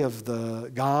mystery of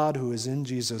the God who is in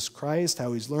Jesus Christ,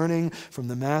 how he's learning from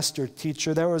the master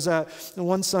teacher. There was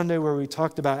one Sunday where we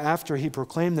talked about after he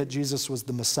proclaimed that Jesus was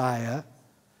the Messiah,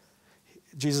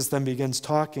 Jesus then begins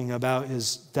talking about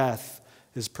his death,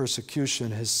 his persecution,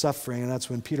 his suffering, and that's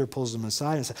when Peter pulls him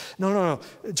aside and says, no,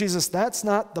 Jesus, that's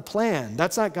not the plan.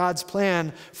 That's not God's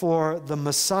plan for the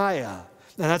Messiah.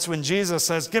 And that's when Jesus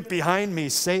says, get behind me,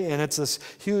 Satan. It's this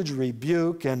huge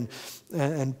rebuke, and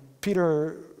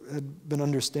Peter had been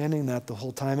understanding that the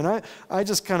whole time. And I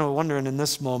just kind of wondering in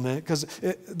this moment, because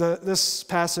this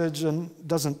passage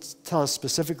doesn't tell us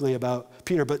specifically about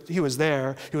Peter, but he was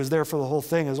there. He was there for the whole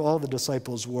thing, as all the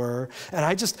disciples were. And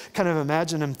I just kind of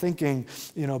imagine him thinking,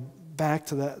 back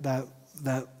to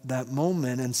that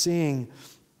moment and seeing,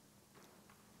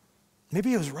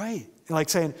 maybe he was right. Like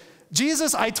saying,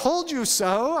 Jesus, I told you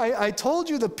so. I told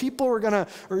you the people were going to,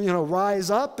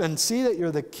 rise up and see that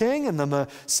you're the king and the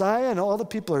Messiah, and all the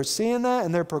people are seeing that,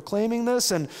 and they're proclaiming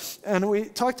this. And we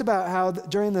talked about how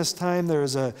during this time there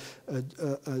was a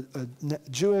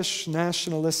Jewish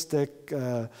nationalistic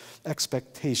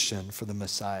expectation for the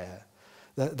Messiah.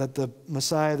 That the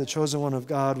Messiah, the chosen one of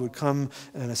God, would come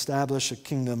and establish a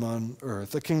kingdom on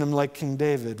earth, a kingdom like King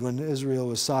David when Israel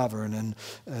was sovereign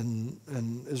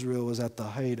and Israel was at the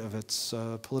height of its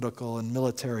political and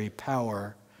military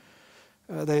power.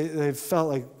 They felt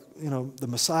like the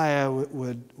Messiah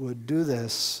would do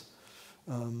this,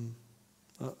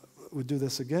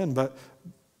 again. But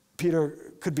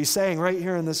Peter could be saying right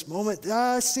here in this moment,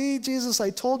 see, Jesus, I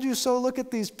told you so. Look at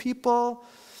these people.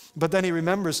 But then he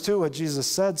remembers, too, what Jesus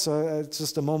said, so it's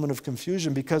just a moment of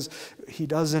confusion because he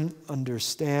doesn't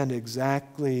understand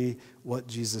exactly what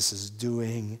Jesus is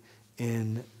doing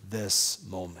in this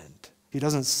moment. He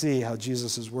doesn't see how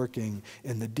Jesus is working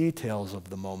in the details of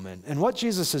the moment. And what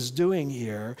Jesus is doing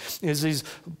here is he's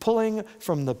pulling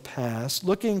from the past,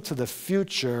 looking to the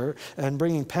future, and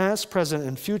bringing past, present,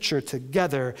 and future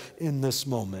together in this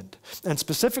moment. And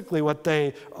specifically what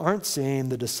they aren't seeing,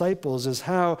 the disciples, is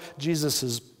how Jesus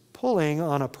is pulling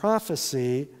on a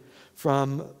prophecy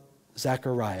from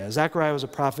Zechariah. Zechariah was a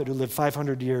prophet who lived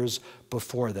 500 years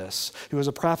before this. He was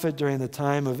a prophet during the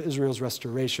time of Israel's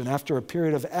restoration. After a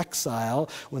period of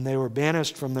exile, when they were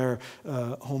banished from their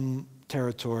home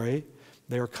territory,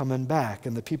 they are coming back,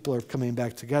 and the people are coming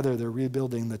back together. They're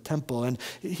rebuilding the temple. And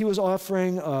he was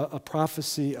offering a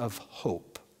prophecy of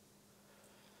hope.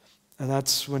 And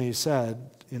that's when he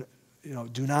said,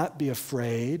 do not be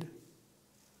afraid.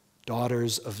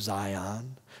 daughters of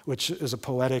Zion, which is a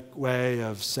poetic way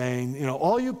of saying,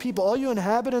 all you people, all you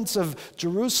inhabitants of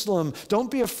Jerusalem, don't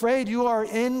be afraid. You are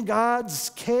in God's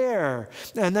care.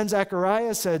 And then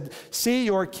Zechariah said, see,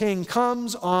 your king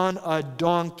comes on a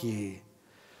donkey.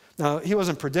 Now, he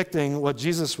wasn't predicting what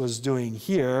Jesus was doing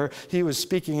here. He was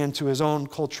speaking into his own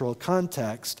cultural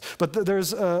context. But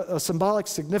there's a symbolic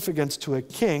significance to a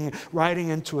king riding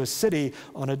into a city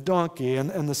on a donkey.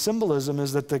 And the symbolism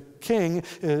is that the king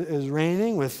is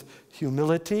reigning with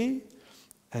humility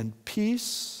and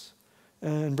peace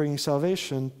and bringing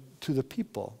salvation to the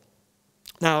people.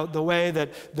 Now, the way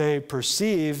that they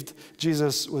perceived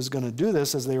Jesus was going to do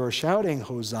this as they were shouting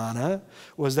Hosanna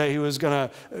was that he was going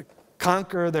to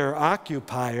conquer their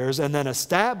occupiers and then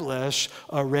establish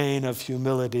a reign of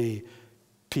humility,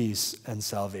 peace, and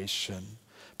salvation.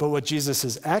 But what Jesus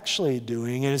is actually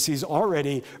doing is he's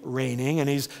already reigning, and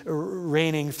he's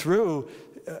reigning through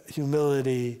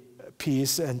humility,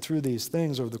 peace, and through these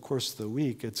things over the course of the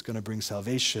week, it's going to bring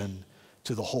salvation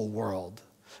to the whole world.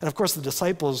 And of course, the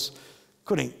disciples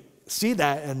couldn't see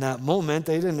that in that moment.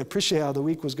 They didn't appreciate how the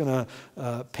week was going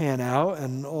to pan out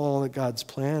and all that God's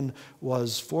plan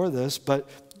was for this. But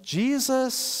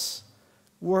Jesus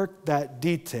worked that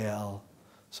detail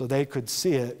so they could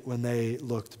see it when they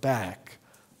looked back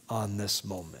on this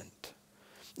moment.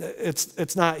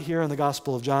 It's not here in the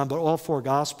Gospel of John, but all four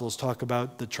Gospels talk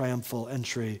about the triumphal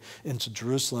entry into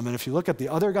Jerusalem. And if you look at the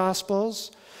other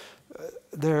Gospels,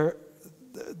 they're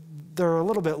a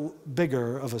little bit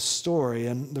bigger of a story.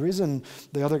 And the reason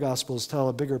the other Gospels tell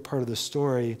a bigger part of the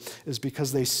story is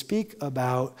because they speak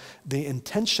about the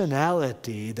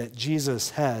intentionality that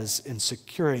Jesus has in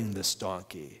securing this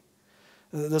donkey.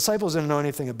 The disciples didn't know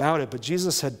anything about it, but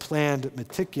Jesus had planned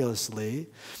meticulously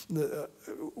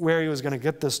where he was going to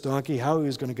get this donkey, how he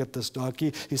was going to get this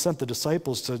donkey. He sent the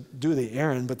disciples to do the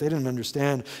errand, but they didn't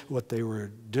understand what they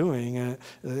were doing.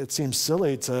 It seemed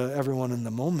silly to everyone in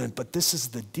the moment, but this is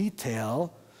the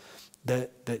detail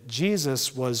that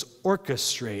Jesus was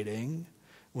orchestrating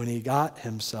when he got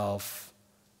himself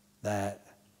that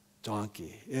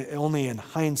donkey. Only in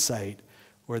hindsight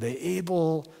were they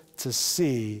able to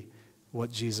see what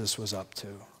Jesus was up to.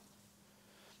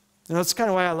 And that's kind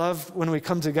of why I love when we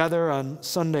come together on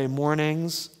Sunday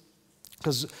mornings,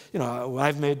 because,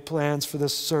 I've made plans for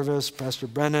this service. Pastor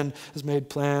Brennan has made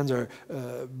plans. Our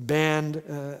band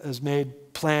has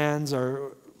made plans.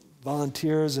 Our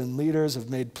volunteers and leaders have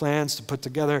made plans to put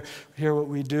together here what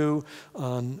we do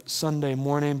on Sunday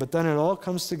morning. But then it all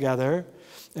comes together,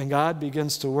 and God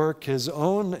begins to work his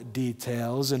own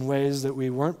details in ways that we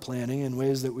weren't planning, in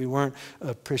ways that we weren't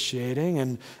appreciating.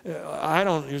 And I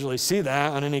don't usually see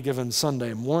that on any given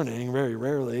Sunday morning, very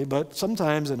rarely. But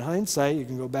sometimes in hindsight, you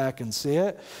can go back and see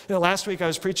it. Last week I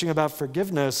was preaching about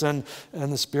forgiveness, and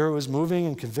the Spirit was moving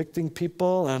and convicting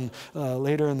people. And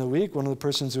later in the week, one of the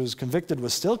persons who was convicted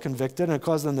was still convicted, and it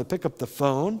caused them to pick up the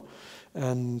phone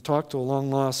and talk to a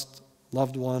long-lost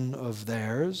loved one of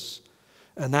theirs.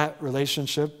 And that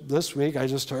relationship this week, I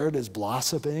just heard, is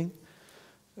blossoming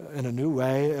in a new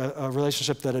way, a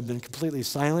relationship that had been completely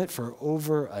silent for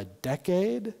over a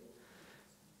decade.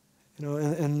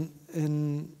 In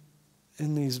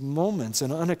these moments,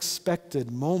 in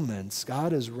unexpected moments,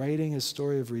 God is writing his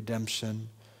story of redemption,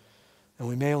 and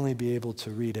we may only be able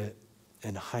to read it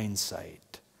in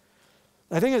hindsight.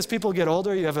 I think as people get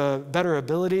older, you have a better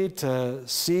ability to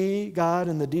see God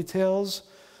in the details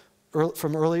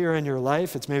from earlier in your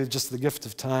life. It's maybe just the gift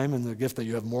of time and the gift that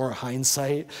you have more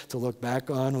hindsight to look back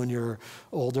on when you're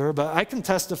older. But I can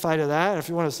testify to that. And if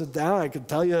you want to sit down, I could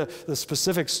tell you the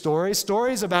specific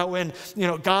stories about when,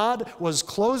 God was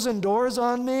closing doors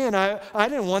on me, and I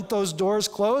didn't want those doors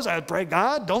closed. I'd pray,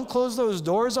 God, don't close those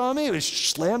doors on me. He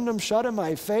slammed them shut in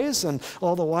my face, and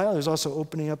all the while he was also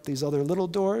opening up these other little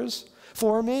doors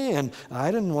for me, and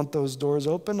I didn't want those doors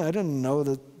open. I didn't know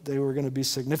that they were going to be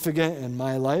significant in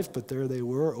my life, but there they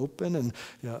were, open, and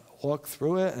walk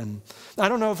through it. And I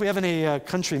don't know if we have any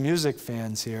country music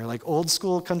fans here, like old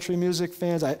school country music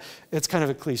fans. It's kind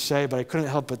of a cliche, but I couldn't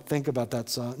help but think about that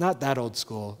song. Not that old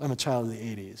school. I'm a child of the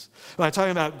 80s. But I'm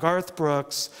talking about Garth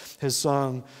Brooks, his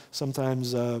song,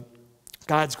 sometimes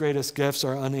God's greatest gifts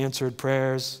are unanswered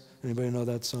prayers. Anybody know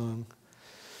that song?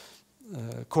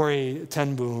 Corrie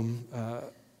ten Boom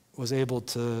was able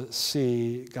to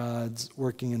see God's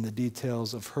working in the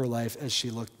details of her life as she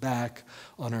looked back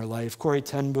on her life. Corrie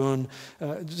ten Boom,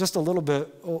 just a little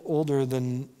bit older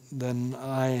than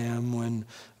I am, when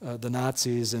the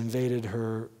Nazis invaded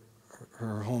her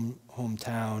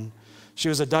hometown. She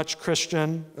was a Dutch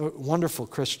Christian, a wonderful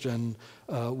Christian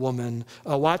woman,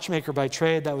 a watchmaker by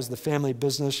trade. That was the family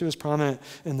business. She was prominent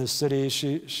in the city.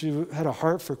 She had a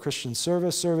heart for Christian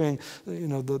service, serving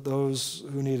those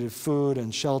who needed food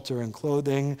and shelter and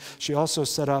clothing. She also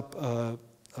set up a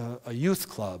youth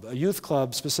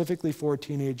club specifically for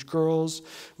teenage girls,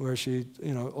 where she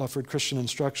offered Christian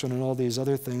instruction and all these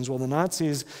other things. Well, the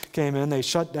Nazis came in, they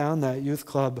shut down that youth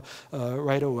club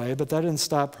right away, but that didn't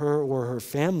stop her or her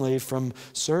family from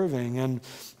serving.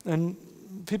 And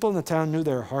people in the town knew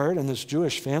their heart, and this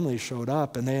Jewish family showed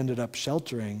up, and they ended up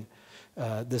sheltering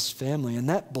this family, and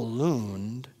that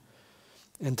ballooned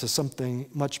into something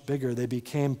much bigger. They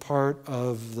became part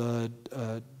of the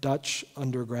Dutch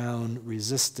underground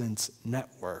resistance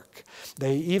network.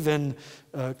 They even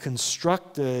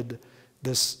constructed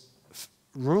this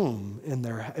room in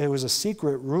there. It was a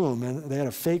secret room, and they had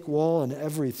a fake wall and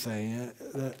everything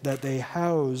that they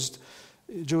housed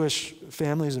Jewish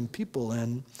families and people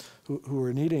in who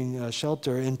were needing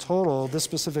shelter. In total, this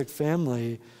specific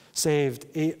family saved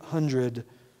 800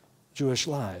 Jewish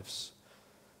lives.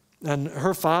 And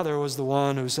her father was the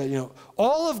one who said,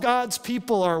 all of God's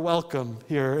people are welcome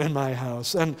here in my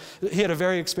house. And he had a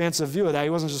very expansive view of that.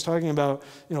 He wasn't just talking about,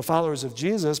 followers of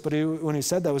Jesus, but when he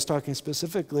said that, was talking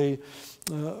specifically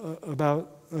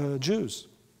about Jews.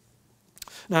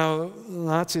 Now, the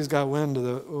Nazis got wind of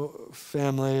the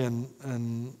family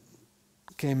and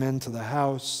came into the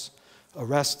house,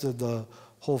 arrested the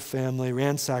whole family,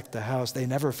 ransacked the house. They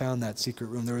never found that secret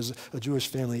room. There was a Jewish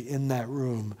family in that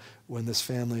room when this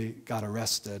family got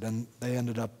arrested, and they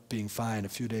ended up being fine. A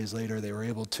few days later, they were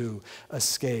able to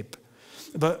escape.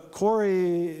 But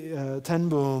Corrie ten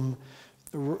Boom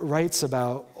writes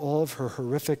about all of her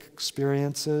horrific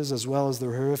experiences, as well as the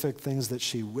horrific things that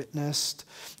she witnessed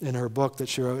in her book that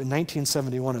she wrote in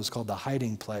 1971. It was called The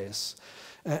Hiding Place.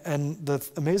 And the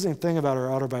amazing thing about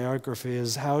her autobiography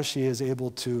is how she is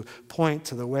able to point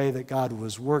to the way that God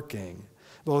was working,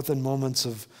 both in moments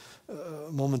of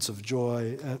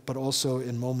joy, but also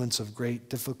in moments of great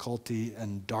difficulty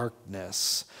and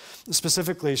darkness.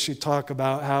 Specifically, she talked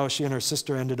about how she and her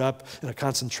sister ended up in a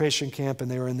concentration camp, and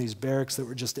they were in these barracks that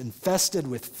were just infested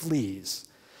with fleas.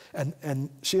 And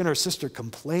she and her sister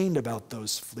complained about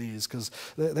those fleas because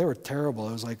they were terrible.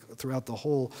 It was like throughout the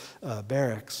whole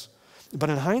barracks. But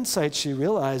in hindsight, she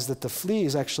realized that the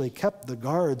fleas actually kept the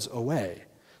guards away.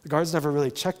 The guards never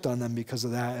really checked on them because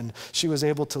of that, and she was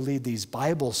able to lead these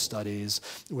Bible studies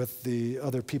with the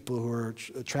other people who were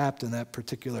trapped in that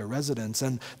particular residence.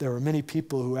 And there were many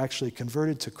people who actually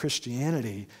converted to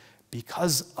Christianity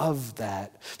because of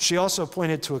that. She also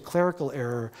pointed to a clerical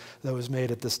error that was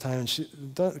made at this time, and she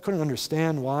couldn't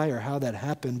understand why or how that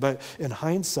happened. But in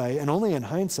hindsight, and only in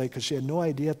hindsight, because she had no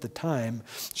idea at the time,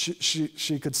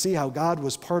 she could see how God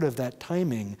was part of that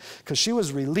timing, because she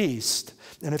was released.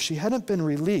 And if she hadn't been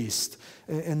released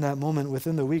in that moment,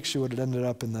 within the week, she would have ended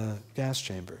up in the gas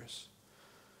chambers.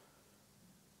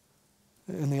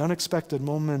 In the unexpected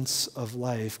moments of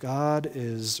life, God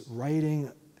is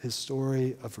writing his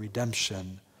story of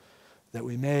redemption that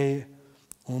we may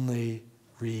only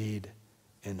read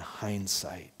in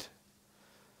hindsight.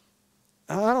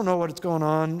 I don't know what's going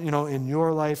on, in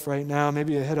your life right now.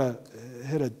 Maybe you hit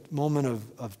a moment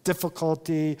of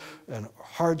difficulty and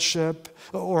hardship,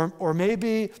 or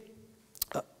maybe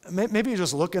you're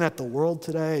just looking at the world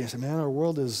today. You say, man, our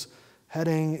world is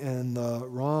heading in the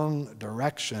wrong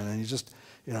direction, and you just,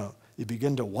 you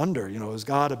begin to wonder, is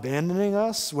God abandoning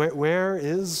us? Where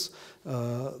is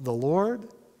the Lord?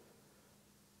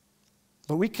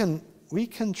 But we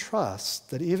can trust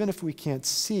that even if we can't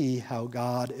see how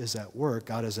God is at work,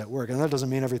 God is at work. And that doesn't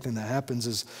mean everything that happens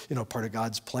is, part of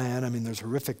God's plan. I mean, there's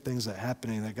horrific things that are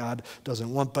happening that God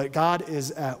doesn't want. But God is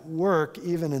at work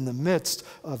even in the midst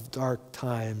of dark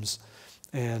times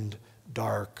and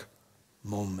dark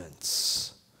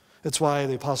moments. It's why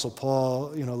the Apostle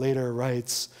Paul, later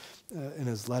writes, in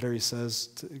his letter, he says,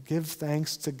 to give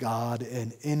thanks to God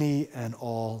in any and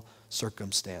all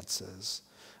circumstances.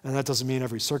 And that doesn't mean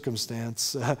every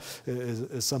circumstance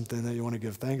is something that you want to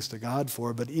give thanks to God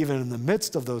for, but even in the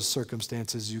midst of those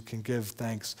circumstances, you can give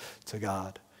thanks to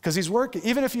God. Because he's working.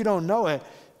 Even if you don't know it,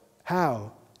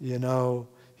 how?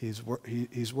 He's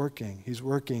working. He's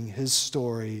working his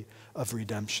story of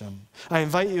redemption. I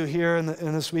invite you here in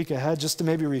this week ahead just to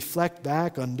maybe reflect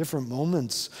back on different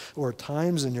moments or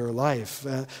times in your life.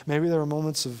 Maybe there are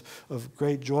moments of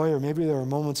great joy, or maybe there are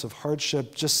moments of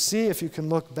hardship. Just see if you can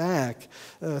look back.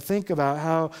 Think about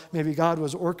how maybe God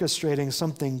was orchestrating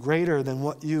something greater than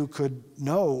what you could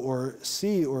know or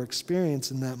see or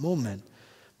experience in that moment.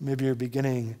 Maybe you're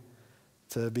beginning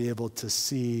to be able to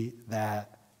see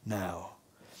that now.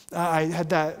 I had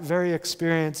that very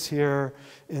experience here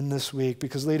in this week,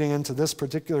 because leading into this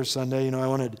particular Sunday, I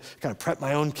wanted to kind of prep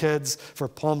my own kids for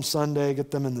Palm Sunday, get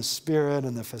them in the spirit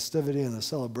and the festivity and the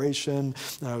celebration.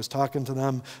 And I was talking to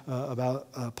them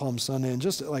about Palm Sunday, and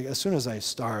just like as soon as I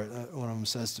start, one of them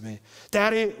says to me,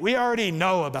 "Daddy, we already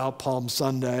know about Palm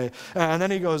Sunday." And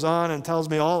then he goes on and tells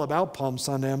me all about Palm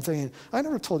Sunday. I'm thinking, I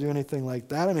never told you anything like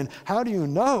that. I mean, how do you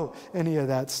know any of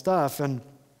that stuff? And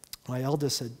my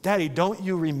eldest said, "Daddy, don't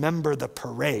you remember the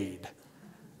parade?"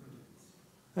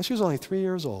 And she was only 3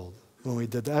 years old when we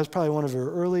did that. That was probably one of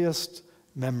her earliest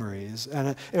memories.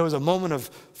 And it was a moment of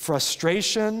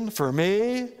frustration for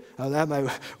me. I was at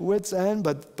my wit's end,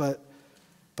 but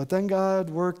then God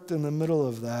worked in the middle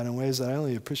of that in ways that I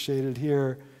only appreciated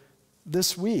here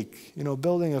this week.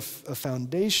 Building a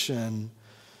foundation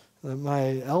that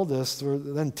my eldest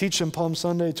would then teach him Palm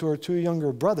Sunday to her 2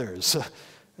 younger brothers.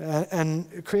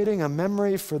 And creating a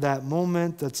memory for that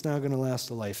moment that's now going to last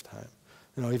a lifetime,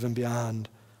 even beyond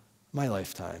my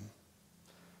lifetime.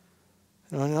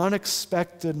 In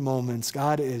unexpected moments,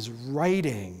 God is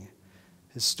writing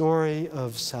his story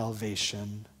of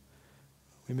salvation.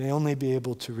 We may only be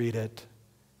able to read it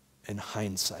in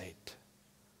hindsight.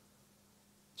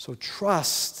 So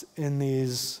trust in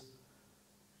this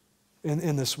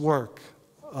work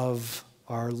of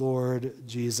our Lord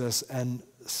Jesus, and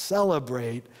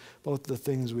celebrate both the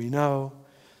things we know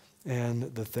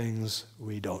and the things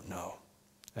we don't know.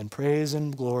 And praise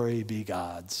and glory be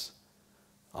God's.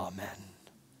 Amen.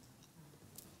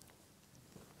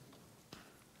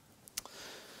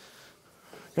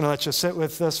 I'm going to let you sit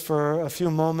with this for a few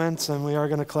moments, and we are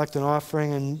going to collect an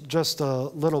offering in just a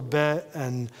little bit.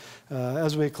 And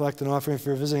as we collect an offering, if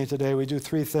you're visiting today, we do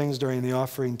 3 things during the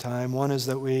offering time. One is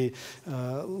that we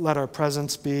let our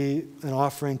presence be an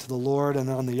offering to the Lord, and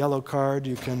on the yellow card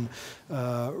you can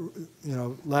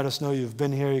let us know you've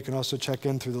been here. You can also check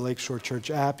in through the Lakeshore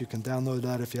Church app. You can download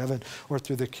that if you haven't, or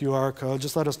through the QR code.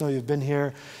 Just let us know you've been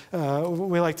here.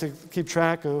 We like to keep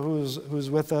track of who's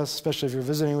with us, especially if you're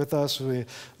visiting with us. We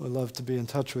would love to be in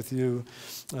touch with you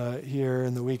here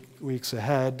in the weeks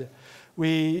ahead.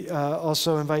 We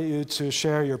also invite you to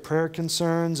share your prayer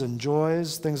concerns and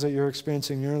joys, things that you're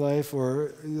experiencing in your life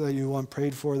or that you want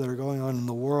prayed for that are going on in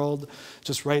the world.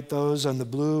 Just write those on the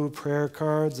blue prayer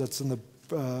cards that's in the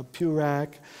pew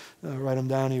rack. Write them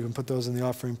down. You can put those in the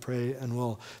offering tray, and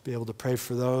we'll be able to pray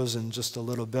for those in just a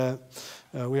little bit.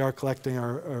 We are collecting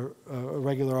our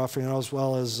regular offering as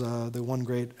well as the One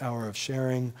Great Hour of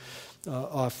Sharing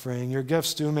offering. Your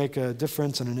gifts do make a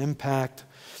difference and an impact.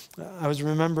 I was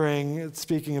remembering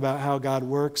speaking about how God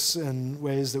works in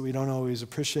ways that we don't always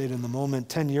appreciate in the moment.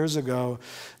 10 years ago,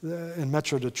 in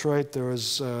Metro Detroit, there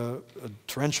was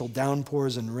torrential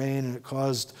downpours and rain, and it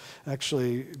caused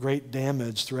actually great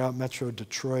damage throughout Metro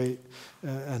Detroit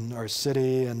and our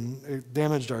city, and it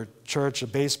damaged our church. A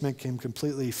basement came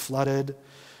completely flooded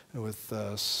with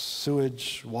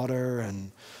sewage, water,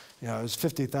 and it was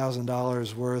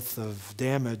 $50,000 worth of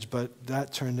damage, but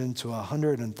that turned into a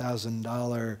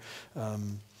 $100,000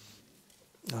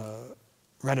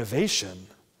 renovation.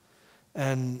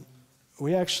 And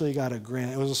we actually got a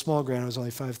grant. It was a small grant. It was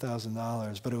only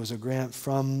 $5,000, but it was a grant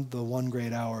from the One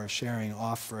Great Hour of Sharing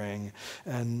offering.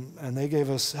 And they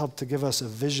helped to give us a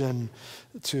vision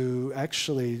to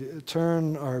actually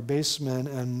turn our basement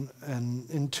and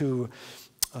into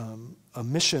a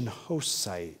mission host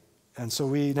site. And so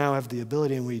we now have the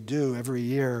ability, and we do every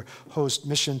year, host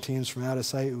mission teams from out of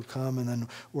sight who come and then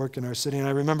work in our city. And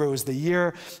I remember it was the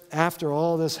year after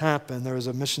all this happened, there was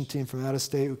a mission team from out of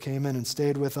state who came in and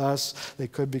stayed with us. They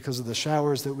could because of the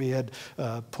showers that we had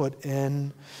put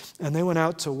in. And they went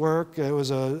out to work. It was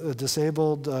a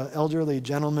disabled elderly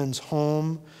gentleman's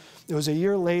home. It was a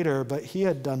year later, but he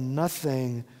had done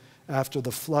nothing after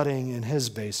the flooding in his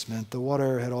basement. The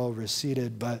water had all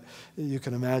receded, but you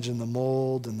can imagine the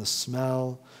mold and the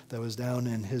smell that was down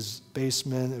in his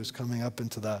basement. It was coming up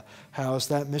into the house.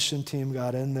 That mission team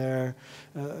got in there.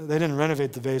 They didn't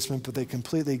renovate the basement, but they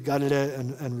completely gutted it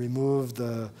and removed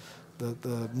the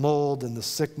mold and the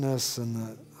sickness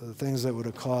and the things that would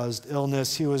have caused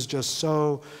illness. He was just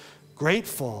so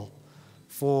grateful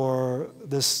for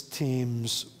this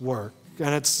team's work.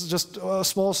 And it's just a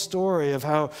small story of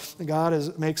how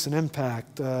God makes an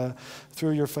impact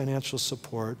through your financial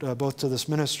support, both to this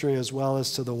ministry as well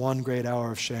as to the One Great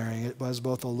Hour of Sharing. It was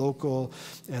both a local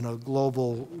and a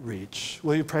global reach.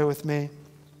 Will you pray with me?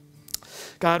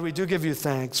 God, we do give you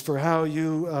thanks for how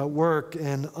you work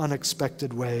in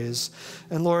unexpected ways.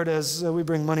 And Lord, as we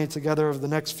bring money together over the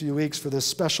next few weeks for this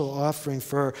special offering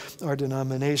for our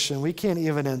denomination, we can't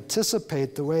even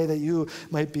anticipate the way that you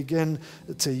might begin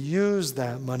to use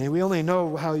that money. We only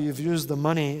know how you've used the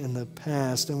money in the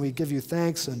past, and we give you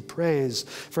thanks and praise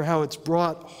for how it's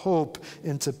brought hope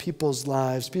into people's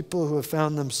lives, people who have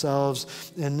found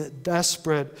themselves in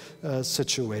desperate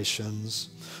situations.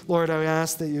 Lord, I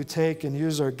ask that you take and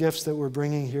use our gifts that we're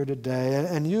bringing here today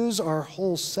and use our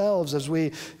whole selves as we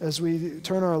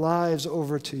turn our lives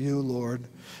over to you, Lord.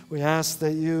 We ask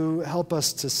that you help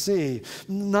us to see,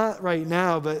 not right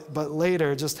now, but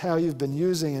later, just how you've been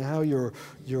using and how you're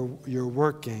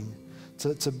working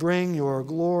to bring your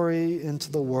glory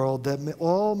into the world, that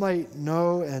all might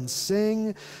know and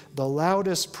sing the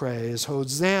loudest praise.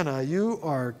 Hosanna, you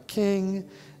are King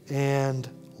and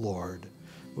Lord.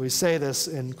 We say this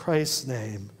in Christ's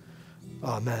name.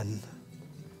 Amen.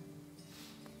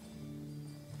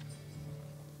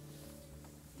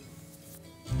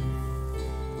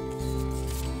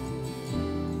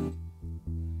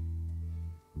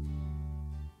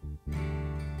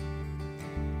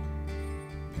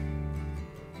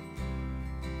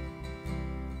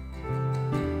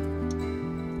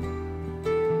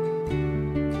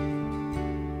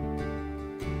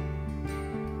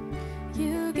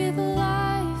 You give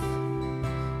life,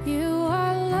 you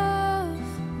are love,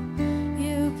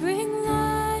 you bring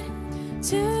light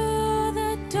to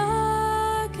the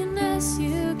darkness,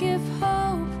 you give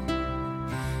hope,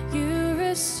 you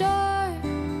restore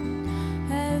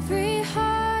every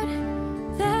heart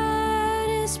that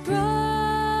is broken.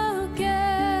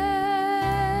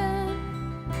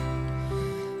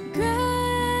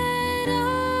 Great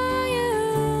are you,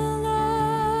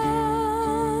 Lord.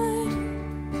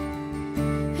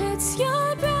 It's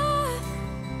your breath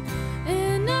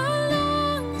in our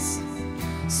lungs,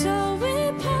 so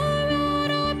we pour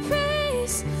out our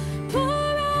praise, pour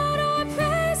out our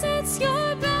praise. It's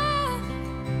your breath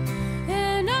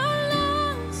in our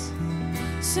lungs,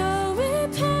 so we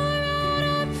pour out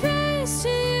our praise to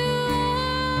you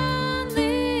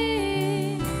only.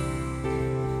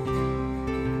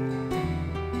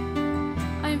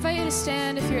 I invite you to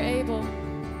stand if you're able.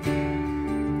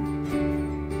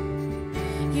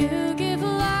 You give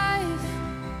life,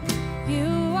 you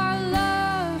are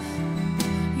love,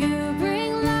 you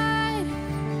bring light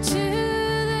to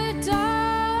the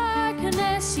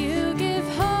darkness, you give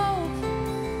hope,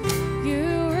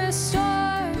 you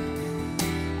restore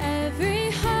every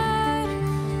heart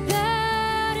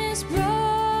that is broken.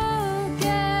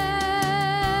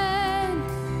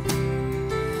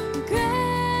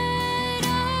 Great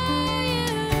are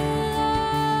you,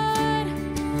 Lord.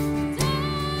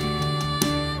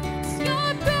 It's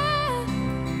your breath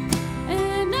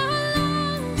in our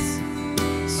lungs,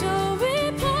 so we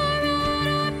pour out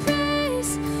our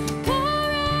praise,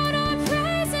 pour out our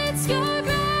praise. It's your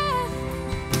breath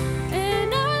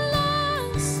in our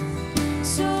lungs,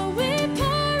 so we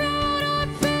pour out our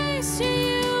praise to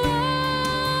you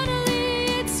only.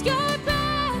 It's your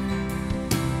breath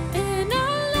in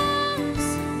our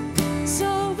lungs, so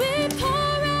we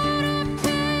pour out our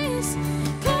praise,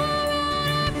 pour out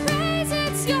our praise.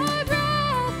 It's your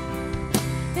breath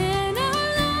in our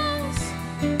lungs,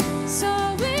 so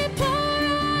we pour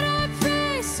out our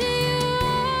praise to you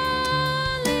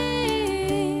only.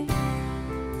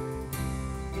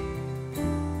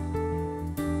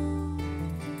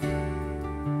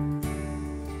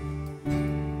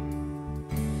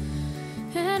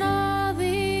 And all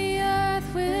the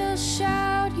earth will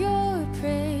shout your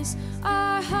praise.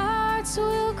 Our hearts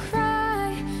will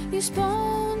cry, these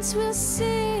bones will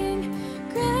sing.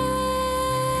 Great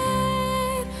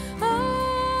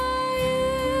are you,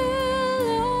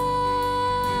 Lord.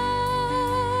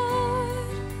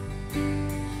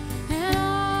 And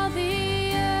all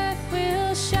the earth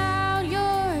will shout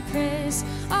your praise.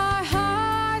 Our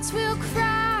hearts will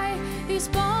cry, these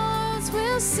bones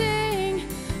will sing.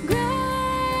 Great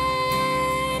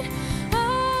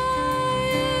are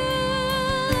you,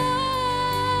 Lord.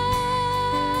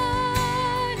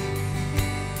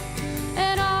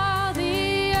 And all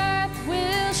the earth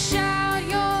will shout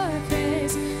your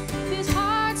praise. These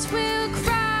hearts will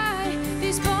cry,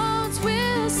 these bones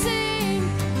will sing.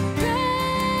 Great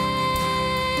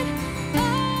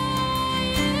are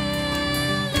you,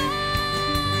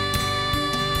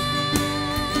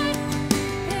 Lord.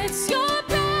 It's your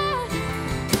breath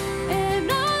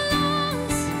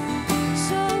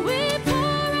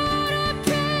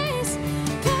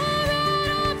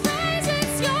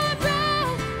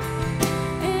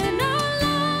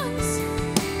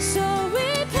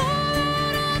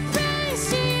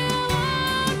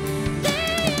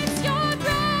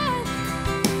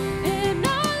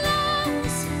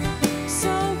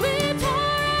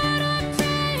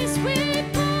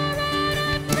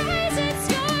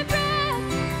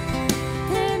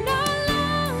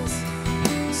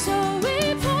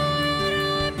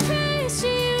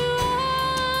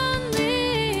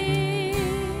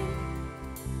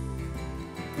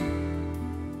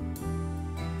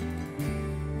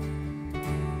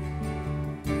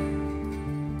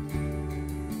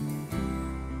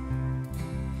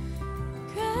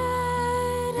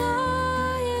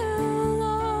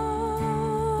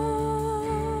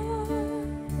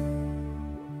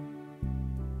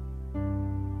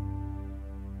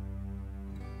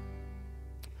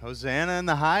Hosanna in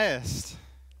the highest.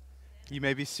 You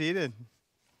may be seated.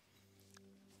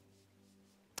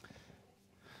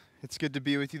 It's good to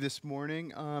be with you this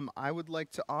morning. I would like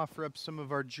to offer up some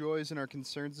of our joys and our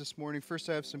concerns this morning. First,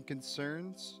 I have some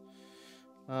concerns.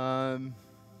 Let's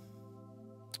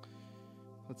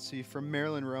see, from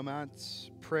Marilyn Romance.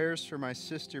 Prayers for my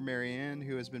sister Marianne,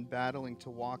 who has been battling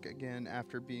to walk again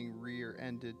after being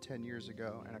rear-ended 10 years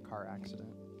ago in a car accident.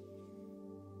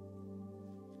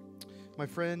 My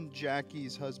friend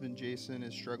Jackie's husband Jason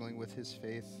is struggling with his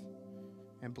faith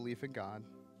and belief in God,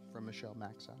 from Michelle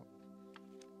Maxout.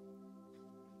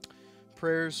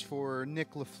 Prayers for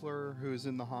Nick LaFleur, who is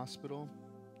in the hospital.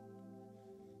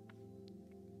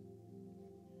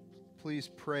 Please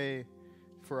pray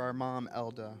for our mom,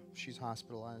 Elda. She's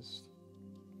hospitalized.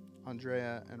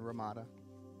 Andrea and Ramada.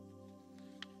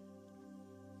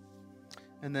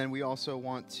 And then we also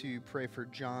want to pray for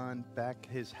John Beck,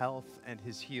 his health and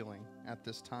his healing at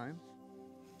this time.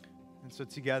 And so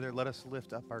together, let us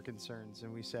lift up our concerns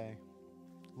and we say,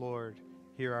 Lord,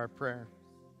 hear our prayer.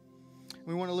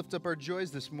 We want to lift up our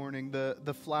joys this morning.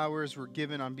 The flowers were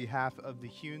given on behalf of the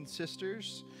Hune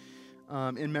sisters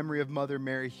in memory of Mother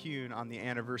Mary Hune on the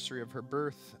anniversary of her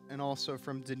birth, and also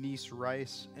from Denise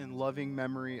Rice in loving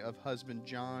memory of husband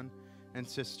John and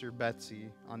sister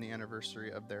Betsy on the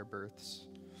anniversary of their births.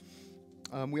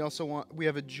 We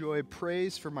have a joy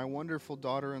praise for my wonderful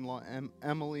daughter-in-law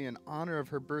Emily in honor of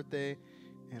her birthday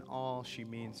and all she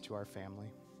means to our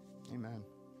family. Amen.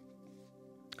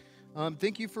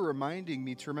 Thank you for reminding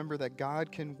me to remember that God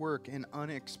can work in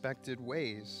unexpected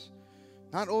ways,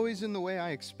 not always in the way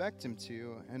I expect him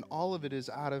to, and all of it is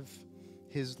out of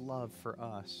his love for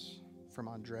us, from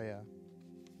Andrea.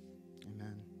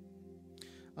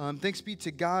 Amen. Thanks be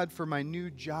to God for my new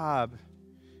job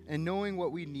and knowing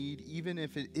what we need, even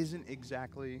if it isn't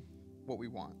exactly what we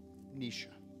want. Nisha.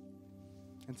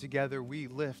 And together we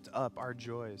lift up our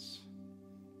joys.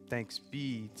 Thanks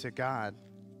be to God.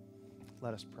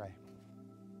 Let us pray.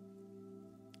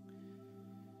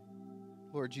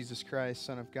 Lord Jesus Christ,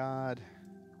 Son of God,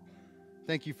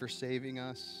 thank you for saving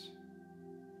us.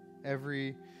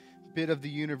 Every bit of the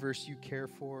universe you care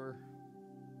for,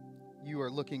 you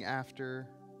are looking after.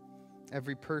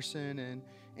 Every person and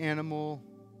animal,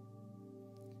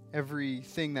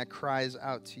 everything that cries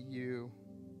out to you,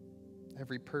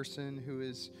 every person who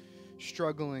is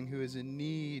struggling, who is in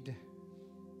need.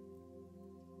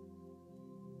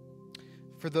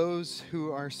 For those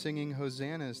who are singing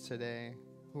hosannas today,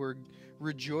 who are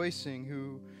rejoicing,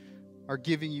 who are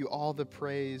giving you all the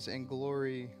praise and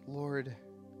glory, Lord,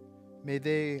 may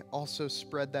they also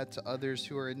spread that to others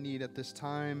who are in need at this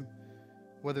time,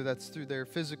 whether that's through their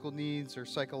physical needs or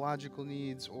psychological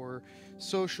needs or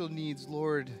social needs.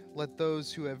 Lord, let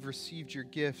those who have received your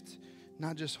gift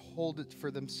not just hold it for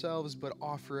themselves, but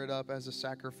offer it up as a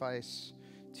sacrifice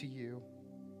to you.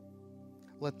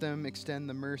 Let them extend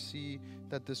the mercy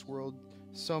that this world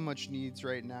so much needs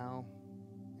right now.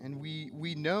 And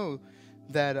we know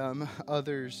that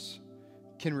others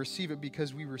can receive it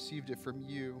because we received it from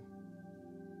you.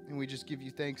 And we just give you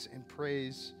thanks and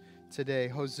praise today.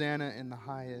 Hosanna in the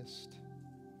highest.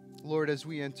 Lord, as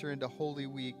we enter into Holy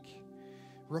Week,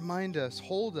 remind us,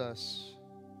 hold us,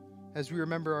 as we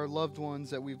remember our loved ones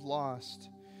that we've lost,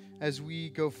 as we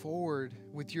go forward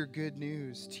with your good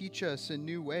news. Teach us in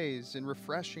new ways, in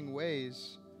refreshing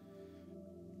ways,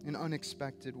 in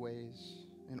unexpected ways,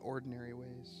 in ordinary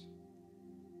ways.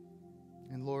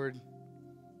 And Lord,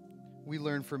 we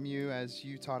learn from you as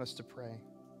you taught us to pray.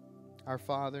 Our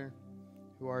Father,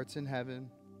 who art in heaven,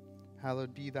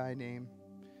 hallowed be thy name.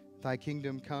 Thy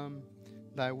kingdom come,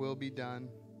 thy will be done,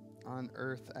 on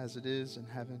earth as it is in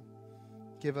heaven.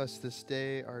 Give us this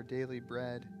day our daily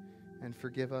bread, and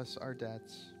forgive us our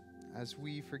debts, as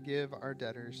we forgive our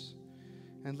debtors.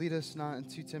 And lead us not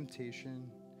into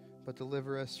temptation, but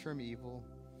deliver us from evil.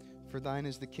 For thine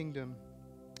is the kingdom,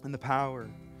 and the power,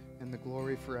 and the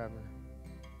glory forever.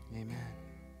 Amen.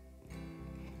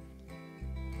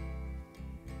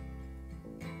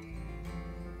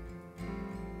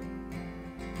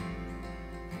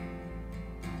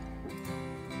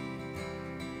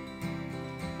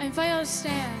 I invite you to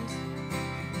stand.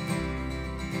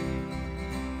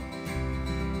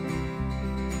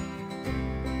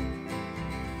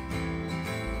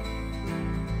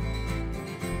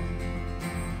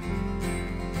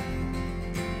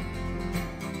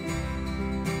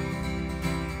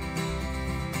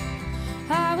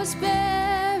 I was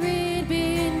buried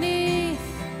beneath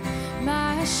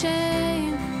my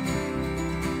shame.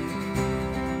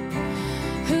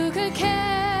 Who could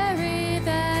carry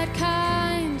that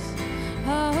kind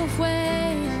of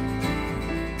weight?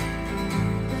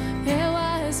 It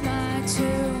was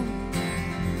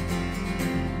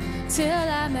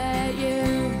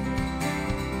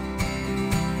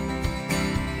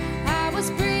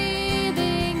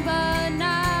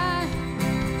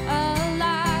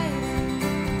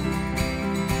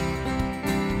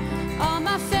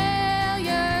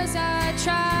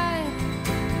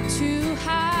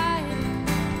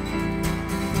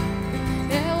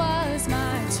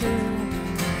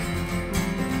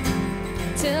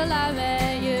till I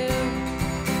met you.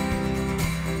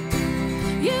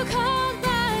 You called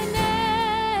my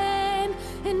name,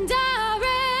 and I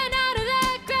ran out of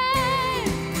that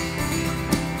grave,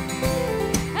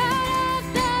 out of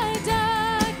the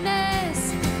darkness,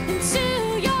 into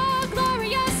your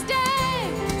glorious day.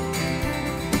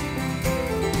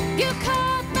 You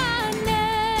called my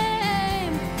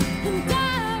name, and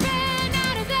I ran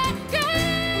out of that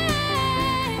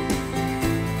grave,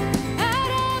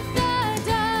 out of the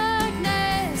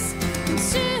darkness,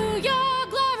 into your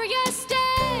glorious day.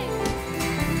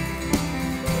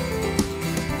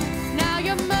 Now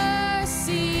your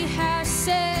mercy has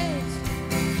saved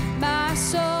my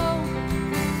soul.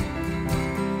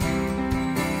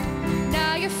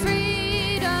 Now your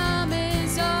freedom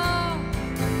is all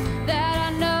that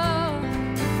I know.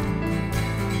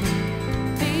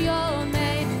 The old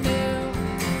made new.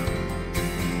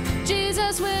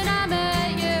 Jesus, when I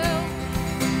met you,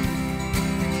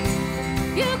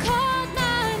 you called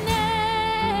my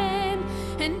name,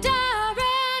 and I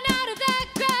ran out of that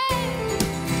grave,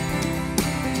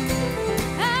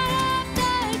 out of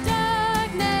the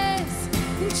darkness,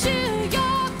 into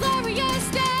your glorious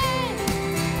day.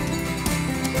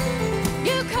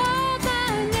 You called my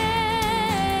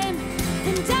name,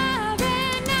 and I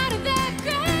ran out of that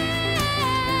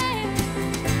grave,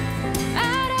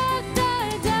 out of the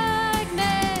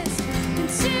darkness,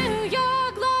 into your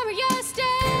glorious day.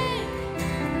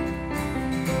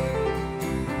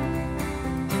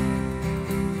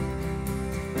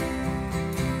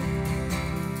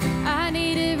 I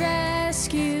needed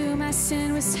rescue, my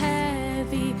sin was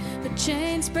heavy, but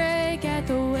chains break at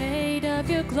the weight of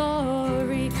your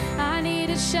glory. I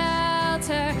needed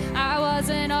shelter, I was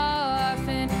an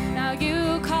orphan, now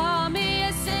you call me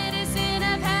a citizen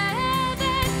of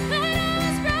heaven. When I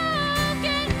was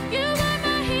broken, you were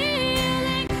my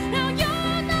healing, now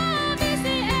your love is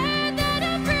the air that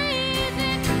I'm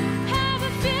breathing. Have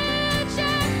a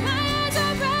future, my eyes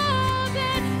are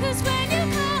open, 'cause when you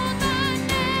called my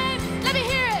name, let me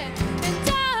hear it, and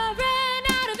I ran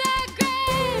out of that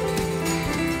grave,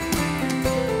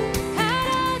 out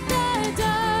of the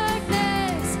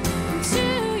darkness, into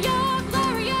your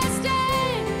glorious day.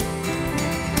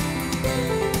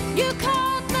 You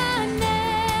called my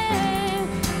name,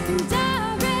 and I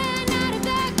ran out of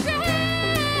that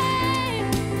grave,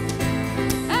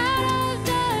 out of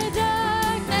the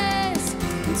darkness,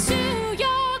 into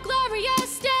your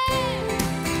glorious day.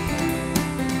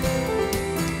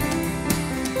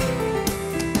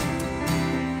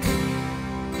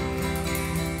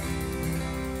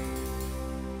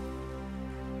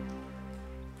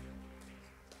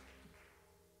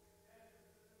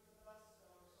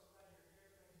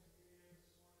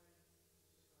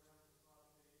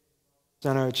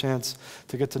 Center a chance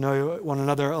to get to know one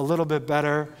another a little bit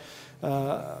better.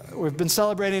 We've been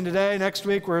celebrating today. Next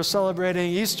week we're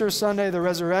celebrating Easter Sunday, the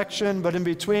resurrection, but in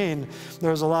between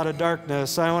there's a lot of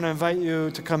darkness. I want to invite you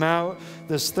to come out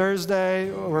this Thursday.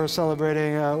 We're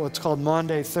celebrating what's called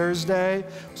Maundy Thursday,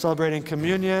 celebrating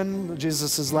communion,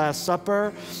 Jesus' Last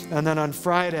Supper, and then on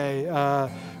Friday,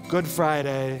 Good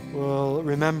Friday, we'll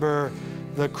remember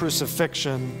the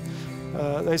crucifixion.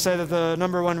 They say that the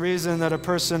number one reason that a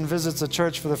person visits a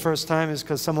church for the first time is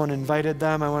because someone invited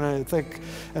them. I want to think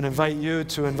and invite you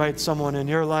to invite someone in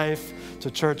your life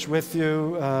to church with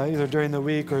you, either during the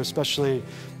week or especially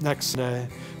next day.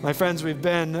 My friends, we've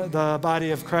been the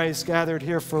body of Christ gathered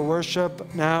here for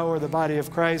worship. Now we're the body of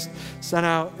Christ sent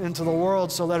out into the world.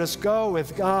 So let us go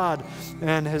with God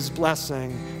and his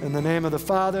blessing. In the name of the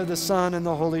Father, the Son, and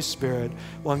the Holy Spirit,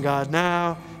 one God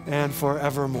now and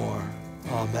forevermore.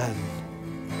 Amen.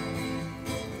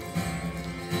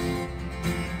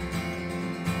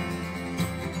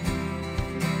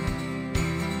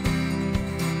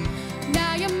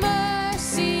 Now your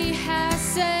mercy has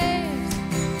saved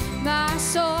my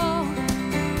soul.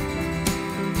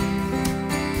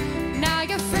 Now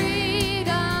your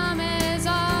freedom is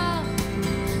all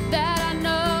that I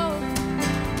know.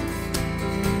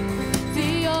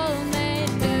 The old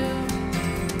made new.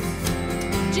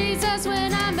 Jesus,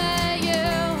 when I met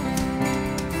you,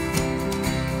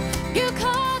 you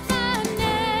called my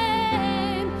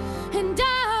name, and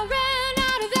I ran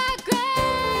out of that grave,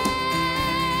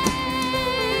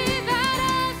 out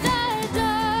of the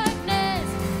darkness,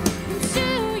 into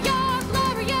your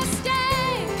glorious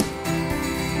day.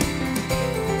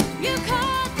 You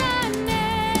called my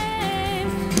name,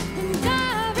 and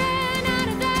I ran out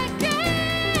of that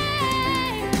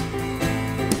grave,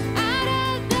 out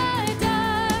of the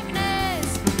darkness,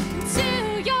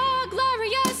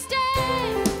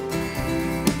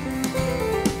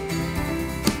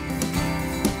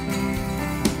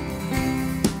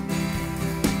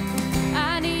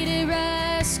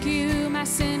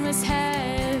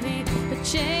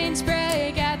 Chains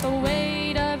break at the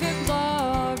weight of your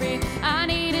glory. I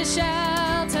needed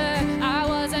shelter, I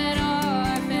was an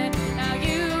orphan. Now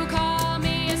you call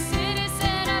me a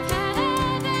citizen of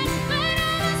heaven. When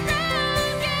I was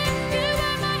broken, you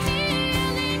were my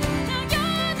healing. Now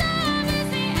your love is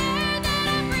the air that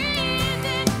I breathe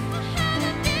in. I have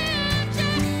a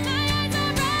future, my eyes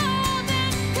are open.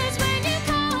 'Cause when you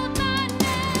called my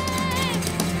name,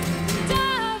 and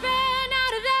I ran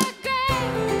out of that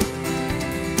grave.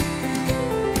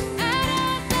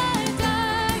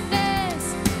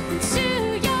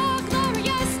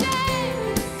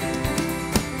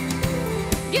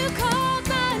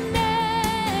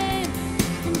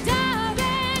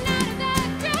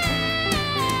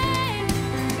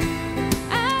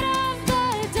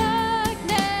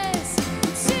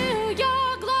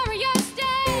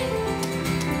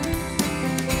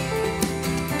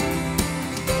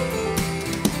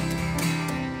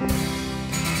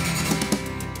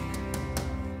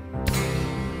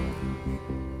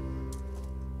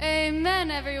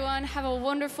 Amen, everyone. Have a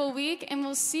wonderful week, and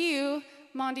we'll see you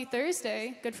Maundy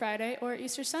Thursday, Good Friday, or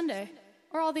Easter Sunday,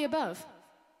 or all the above.